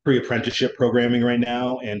pre-apprenticeship programming right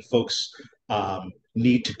now, and folks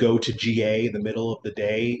need to go to GA in the middle of the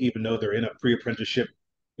day, even though they're in a pre-apprenticeship,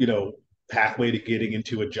 you know, pathway to getting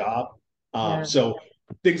into a job. So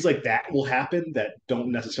things like that will happen that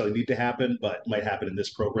don't necessarily need to happen, but might happen in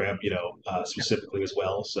this program, you know, specifically as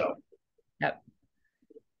well. So,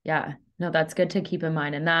 yeah, no, that's good to keep in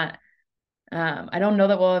mind. And that I don't know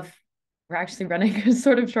that we're actually running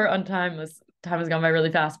sort of short on time. This time has gone by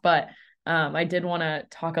really fast, but I did want to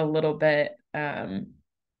talk a little bit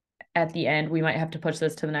at the end. We might have to push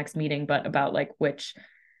this to the next meeting, but about like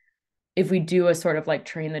if we do a sort of like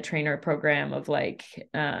train the trainer program of like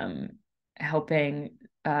helping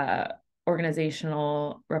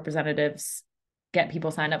organizational representatives get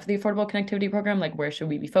people signed up for the Affordable Connectivity Program, like where should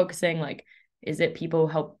we be focusing? Like, is it people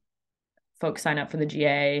help folks sign up for the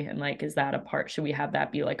GA, and like, is that a part, should we have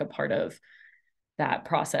that be like a part of that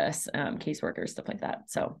process, caseworkers, stuff like that?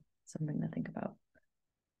 So something to think about.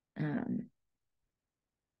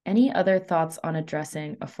 Any other thoughts on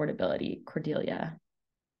addressing affordability, Cordelia?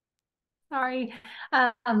 Sorry.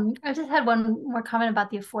 I just had one more comment about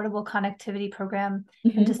the Affordable Connectivity Program.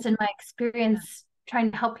 And just in my experience trying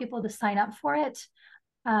to help people to sign up for it,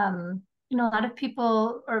 you know, a lot of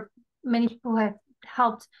people, or many people who have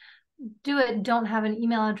helped do it, don't have an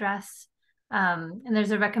email address. And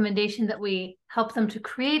there's a recommendation that we help them to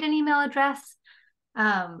create an email address,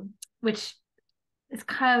 which is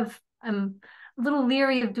kind of, I'm a little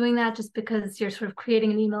leery of doing that, just because you're sort of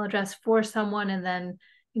creating an email address for someone, and then,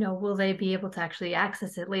 you know, will they be able to actually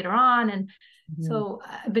access it later on? And so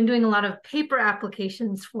I've been doing a lot of paper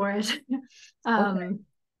applications for it.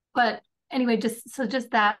 But anyway, just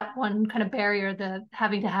that one kind of barrier, the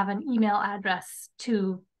having to have an email address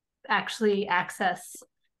to actually access,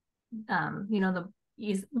 you know,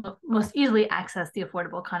 the most easily access the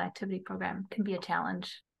Affordable Connectivity Program can be a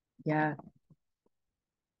challenge.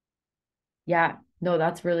 Yeah, no,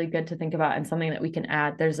 that's really good to think about, and something that we can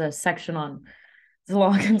add. There's a section on, it's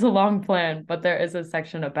a long plan, but there is a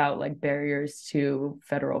section about like barriers to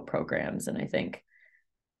federal programs, and I think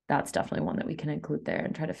that's definitely one that we can include there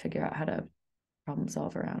and try to figure out how to problem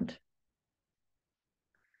solve around.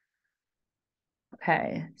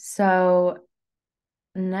 Okay, so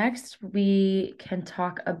next we can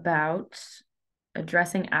talk about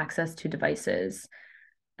addressing access to devices.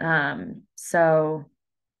 So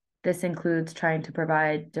this includes trying to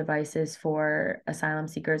provide devices for asylum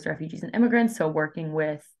seekers, refugees, and immigrants. So working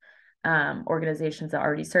with organizations that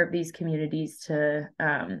already serve these communities to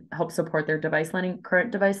help support their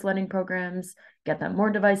current device lending programs, get them more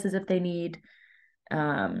devices if they need. We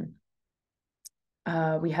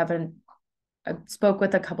haven't spoke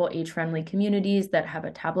with a couple age-friendly communities that have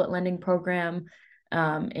a tablet lending program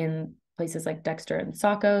in places like Dexter and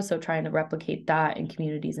Saco, so trying to replicate that in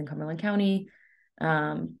communities in Cumberland County,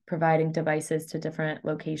 providing devices to different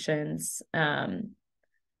locations,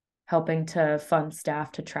 helping to fund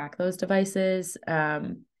staff to track those devices.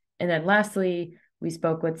 And then lastly, we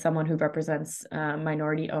spoke with someone who represents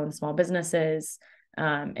minority-owned small businesses,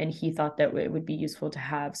 and he thought that it would be useful to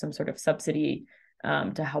have some sort of subsidy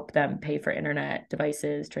to help them pay for internet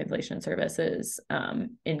devices, translation services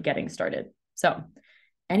in getting started. So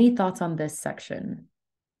any thoughts on this section?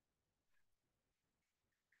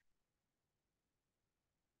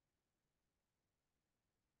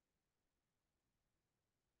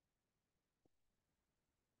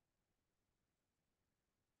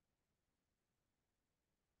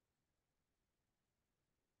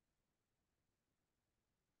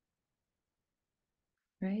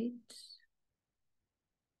 Right.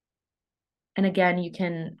 And again, you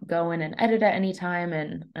can go in and edit at any time,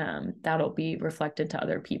 and that'll be reflected to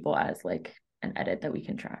other people as like an edit that we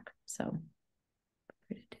can track. So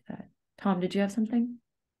free to do that. Tom, did you have something?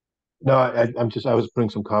 No, I was putting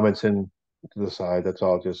some comments in to the side. That's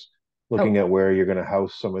all. Just looking at where you're going to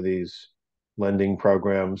house some of these lending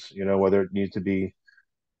programs. Whether it needs to be,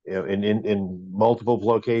 in multiple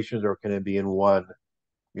locations, or can it be in one,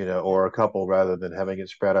 or a couple, rather than having it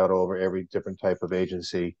spread out over every different type of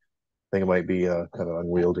agency. I think it might be kind of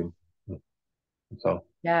unwieldy. So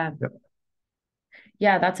yeah, yep.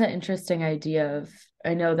 Yeah, that's an interesting idea.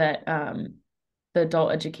 I know that the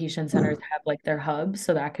adult education centers have like their hubs,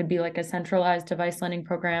 so that could be like a centralized device lending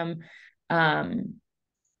program. I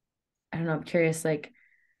don't know, I'm curious, like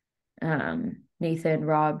Nathan,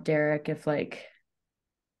 Rob, Derek, if like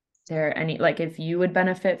there are any, like if you would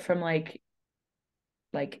benefit from like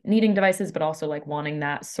needing devices, but also like wanting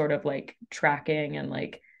that sort of like tracking and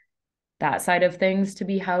like that side of things to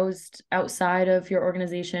be housed outside of your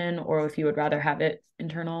organization, or if you would rather have it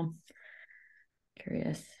internal.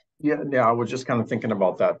 Curious. Yeah, I was just kind of thinking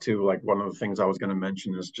about that too. Like one of the things I was going to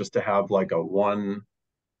mention is just to have like a one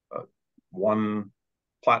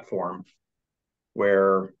platform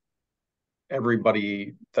where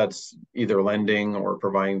everybody that's either lending or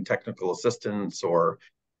providing technical assistance or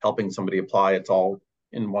helping somebody apply, it's all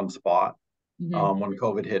in one spot. When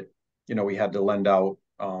COVID hit, we had to lend out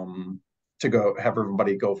to go have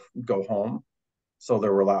everybody go home. So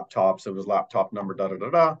there were laptops. It was laptop number da da da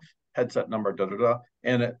da, headset number da da da,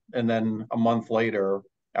 and then a month later,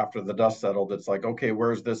 after the dust settled, it's like, okay,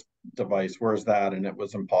 where's this device? Where's that? And it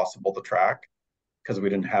was impossible to track because we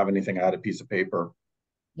didn't have anything. I had a piece of paper.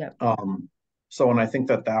 Yep. So, and I think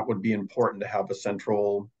that would be important to have a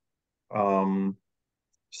central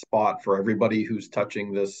spot for everybody who's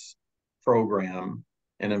touching this program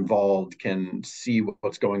and involved can see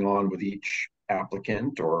what's going on with each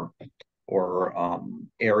applicant or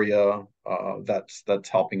area that's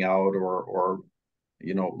helping out or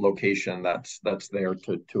location that's there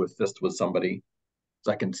to assist with somebody.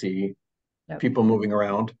 So I can see people moving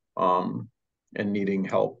around and needing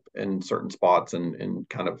help in certain spots and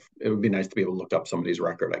kind of, it would be nice to be able to look up somebody's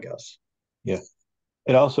record, I guess. Yeah.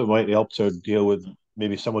 It also might help to deal with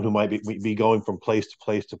maybe someone who might be going from place to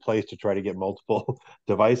place to place to try to get multiple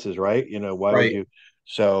devices, right? Why would you?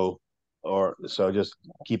 So just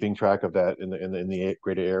keeping track of that in the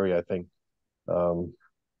greater area, I think,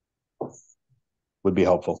 would be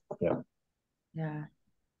helpful. Yeah. Yeah.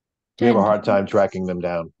 We have a hard time tracking them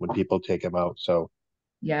down when people take them out. So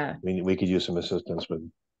yeah, we could use some assistance with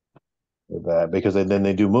that, because then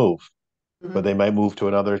they do move, but they might move to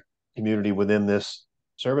another community within this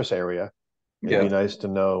service area. It'd be nice to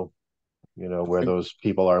know, where those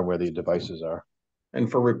people are and where the devices are. And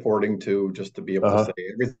for reporting too, just to be able to say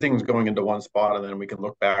everything's going into one spot, and then we can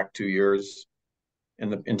look back 2 years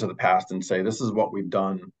into the past and say, this is what we've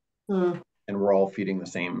done. And we're all feeding the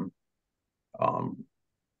same. I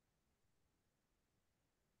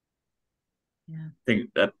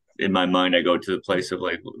think that in my mind, I go to the place of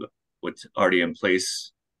like what's already in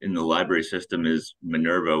place in the library system is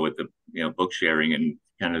Minerva with the book sharing and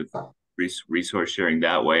kind of resource sharing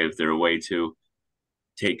that way. If there a way to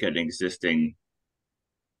take an existing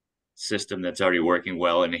system that's already working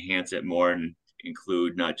well and enhance it more and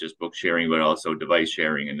include not just book sharing but also device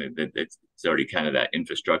sharing, and it's already kind of that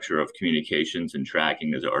infrastructure of communications and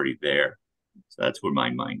tracking is already there. So that's where my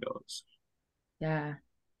mind goes.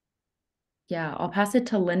 Yeah, I'll pass it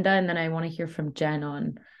to Linda, and then I want to hear from Jen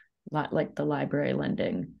on like the library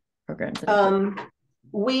lending programs?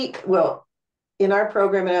 Well, in our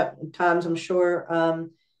program at Tom's, I'm sure,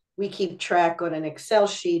 we keep track on an Excel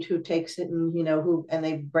sheet who takes it and, and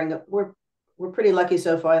they bring it. We're pretty lucky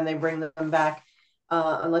so far, and they bring them back,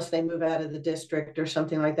 unless they move out of the district or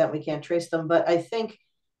something like that. We can't trace them. But I think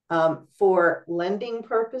for lending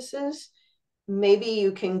purposes, maybe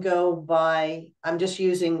you can go by, I'm just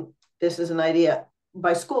using this as an idea,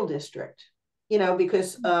 by school district,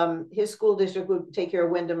 because his school district would take care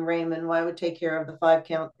of Wyndham, Raymond, I would take care of the 5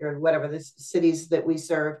 count or whatever the cities that we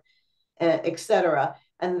serve, et cetera.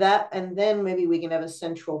 And then maybe we can have a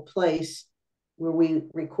central place where we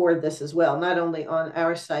record this as well, not only on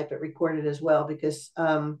our site, but record it as well, because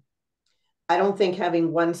I don't think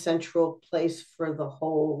having one central place for the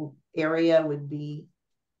whole area would be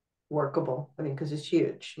workable. I mean, because it's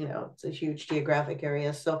huge, it's a huge geographic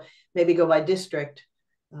area. So maybe go by district,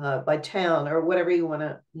 by town, or whatever you want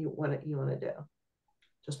to do.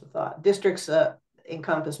 Just a thought. Districts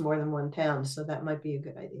encompass more than one town, so that might be a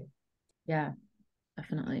good idea. Yeah,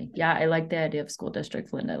 definitely. Yeah, I like the idea of school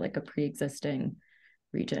districts, Linda, like a pre-existing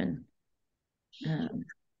region.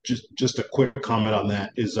 Just a quick comment on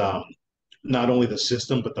that is not only the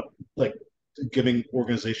system, but the giving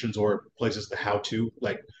organizations or places the how-to,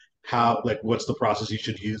 what's the process you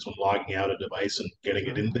should use when logging out a device and getting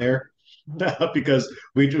it in there. Because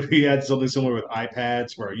we had something similar with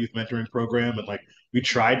iPads for our youth mentoring program, and we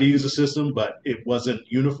tried to use a system, but it wasn't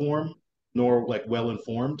uniform nor well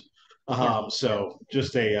informed. So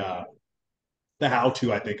just the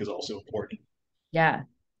how-to, I think, is also important. Yeah,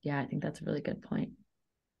 I think that's a really good point.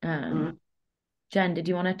 Jen, did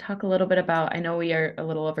you want to talk a little bit about, I know we are a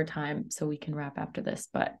little over time, so we can wrap after this,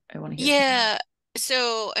 but I want to hear. Yeah.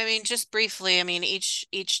 So, I mean, just briefly, I mean,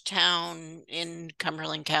 each town in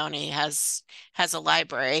Cumberland County has a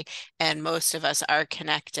library, and most of us are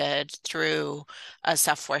connected through a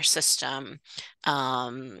software system.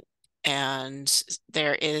 And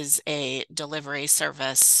there is a delivery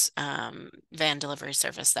service, van delivery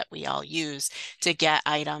service that we all use to get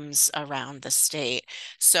items around the state.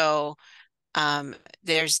 So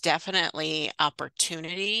there's definitely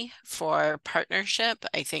opportunity for partnership.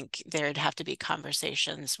 I think there'd have to be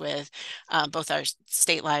conversations with both our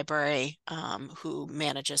state library, who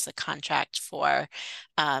manages the contract for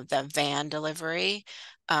the van delivery.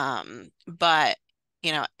 But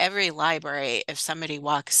every library, if somebody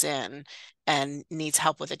walks in and needs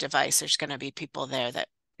help with a device, there's going to be people there that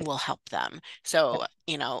will help them. So,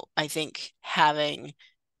 I think having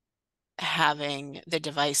the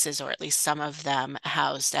devices, or at least some of them,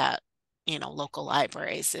 housed at local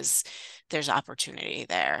libraries, there's opportunity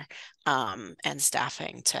there, and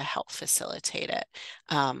staffing to help facilitate it.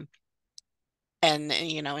 And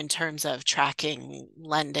in terms of tracking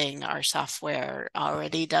lending, our software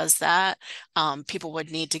already does that. People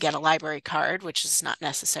would need to get a library card, which is not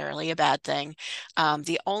necessarily a bad thing.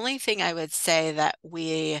 The only thing I would say that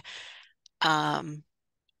we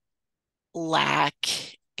lack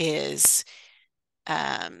is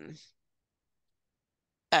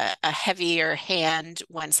a heavier hand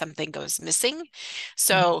when something goes missing.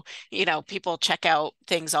 So, people check out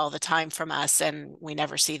things all the time from us and we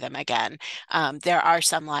never see them again. There are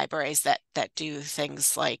some libraries that do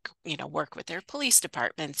things like, work with their police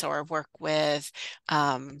departments, or work with,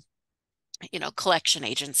 collection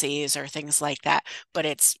agencies or things like that, but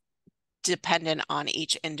it's dependent on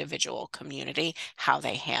each individual community how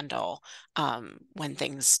they handle when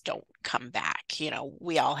things don't come back.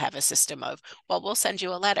 We all have a system of, well, we'll send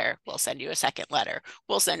you a letter, we'll send you a second letter,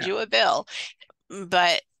 we'll send you a bill.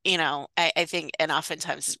 But I think, and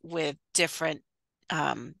oftentimes with different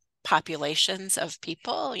populations of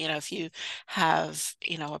people, if you have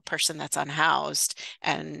a person that's unhoused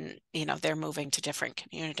and they're moving to different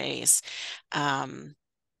communities,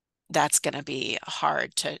 that's going to be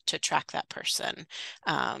hard to track that person.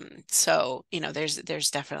 So,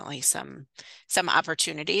 there's definitely some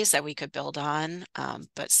opportunities that we could build on,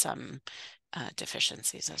 but some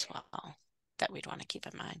deficiencies as well that we'd want to keep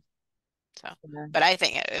in mind. So, but I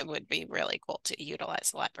think it would be really cool to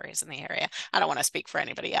utilize the libraries in the area. I don't want to speak for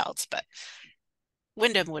anybody else, but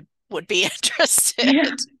Wyndham would be interested.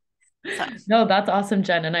 Yeah. So. No, that's awesome,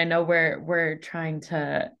 Jen. And I know we're trying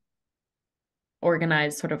to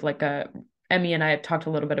organize sort of Emmy and I have talked a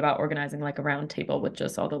little bit about organizing like a round table with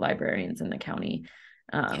just all the librarians in the county,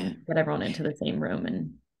 get everyone into the same room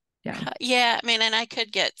and Yeah, I mean, and I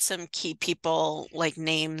could get some key people like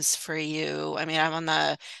names for you. I mean, I'm on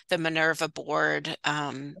the Minerva board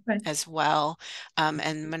as well.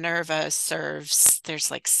 And Minerva serves,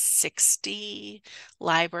 there's like 60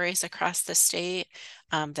 libraries across the state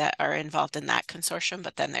that are involved in that consortium,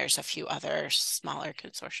 but then there's a few other smaller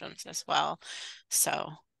consortiums as well.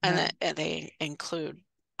 So, and they include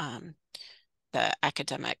the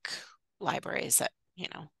academic libraries that,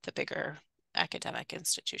 the bigger academic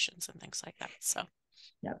institutions and things like that. So,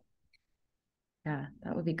 yep. Yeah,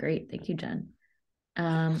 that would be great. Thank you, Jen.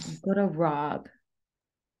 Go to Rob.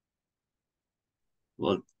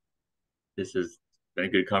 Well, this has been a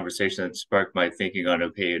good conversation that sparked my thinking on,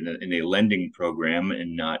 okay, in a lending program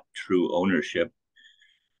and not true ownership,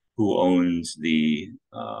 who owns the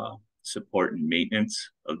support and maintenance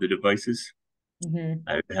of the devices?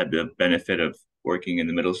 I've had the benefit of working in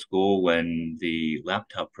the middle school when the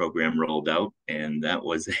laptop program rolled out, and that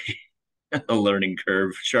was a learning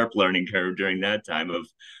curve, sharp learning curve during that time of,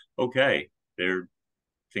 okay,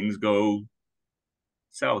 things go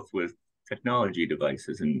south with technology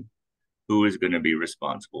devices, and who is going to be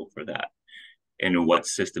responsible for that, and what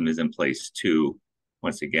system is in place to,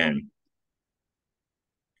 once again,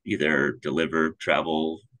 either deliver,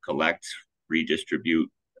 travel, collect, redistribute,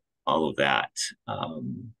 all of that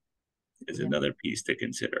is another piece to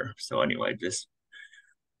consider. So anyway, just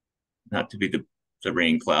not to be the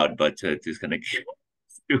rain cloud, but to just kind of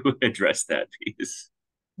to address that piece.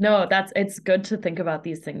 No, it's good to think about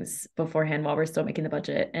these things beforehand while we're still making the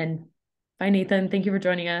budget. And bye, Nathan. Thank you for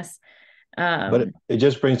joining us. But it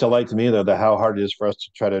just brings to light to me, though, that how hard it is for us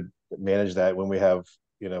to try to manage that when we have,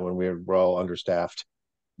 when we're all understaffed.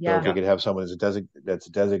 So if we could have someone that's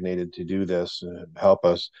designated to do this and help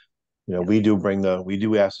us, we do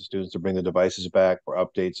ask the students to bring the devices back for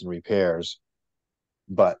updates and repairs,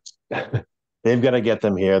 but they've got to get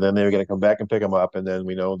them here. Then they're going to come back and pick them up, and then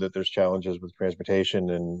we know that there's challenges with transportation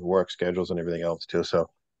and work schedules and everything else too. So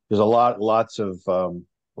there's lots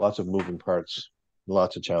of moving parts,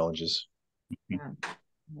 lots of challenges. Yeah,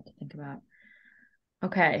 to think about.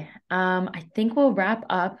 Okay, I think we'll wrap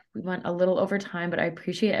up. We went a little over time, but I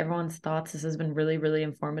appreciate everyone's thoughts. This has been really, really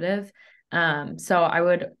informative. So I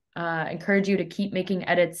would encourage you to keep making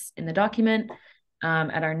edits in the document.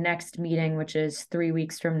 At our next meeting, which is 3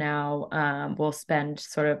 weeks from now, we'll spend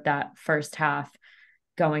sort of that first half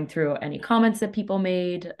going through any comments that people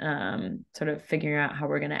made, sort of figuring out how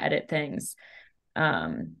we're going to edit things.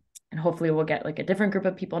 And hopefully we'll get like a different group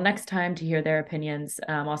of people next time to hear their opinions.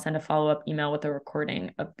 I'll send a follow-up email with a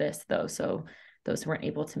recording of this though, so those who weren't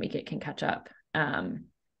able to make it can catch up.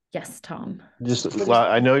 Yes, Tom.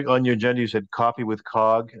 I know on your agenda you said coffee with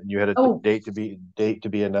COG, and you had a date to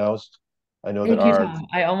be announced. I know Thank you, Tom.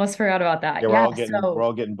 I almost forgot about that. Yeah, we're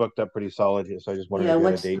all getting booked up pretty solid here, so I just wanted to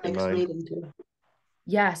get a date in mind.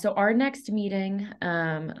 Yeah, so our next meeting,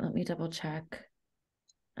 let me double check.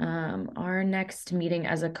 Our next meeting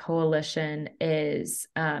as a coalition is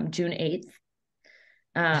June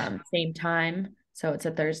 8th, same time. So it's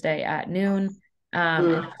a Thursday at noon.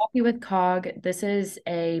 And Coffee with COG, this is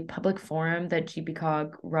a public forum that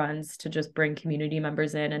GPCOG runs to just bring community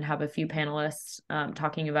members in and have a few panelists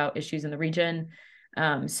talking about issues in the region.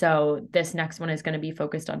 So this next one is going to be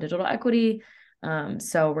focused on digital equity.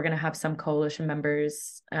 So we're going to have some coalition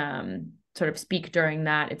members sort of speak during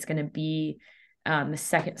that. It's going to be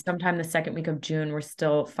sometime the second week of June. We're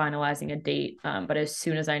still finalizing a date, but as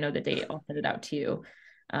soon as I know the date, I'll send it out to you.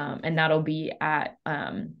 And that'll be at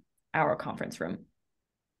our conference room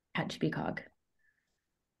at GPCOG.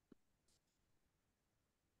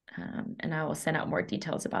 And I will send out more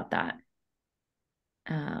details about that.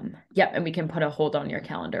 Yep, and we can put a hold on your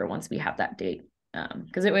calendar once we have that date.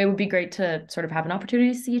 Because it would be great to sort of have an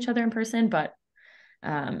opportunity to see each other in person, but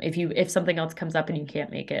if something else comes up and you can't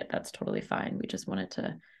make it, that's totally fine. We just wanted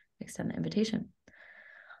to extend the invitation.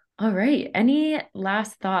 All right. Any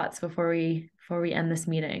last thoughts before we end this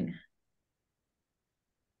meeting?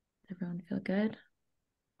 Everyone feel good?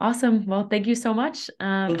 Awesome. Well, thank you so much.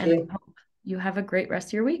 And I hope you have a great rest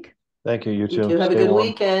of your week. Thank you. You too. You too. Have a good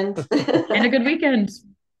weekend. And a good weekend.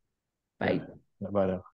 Bye. Bye now.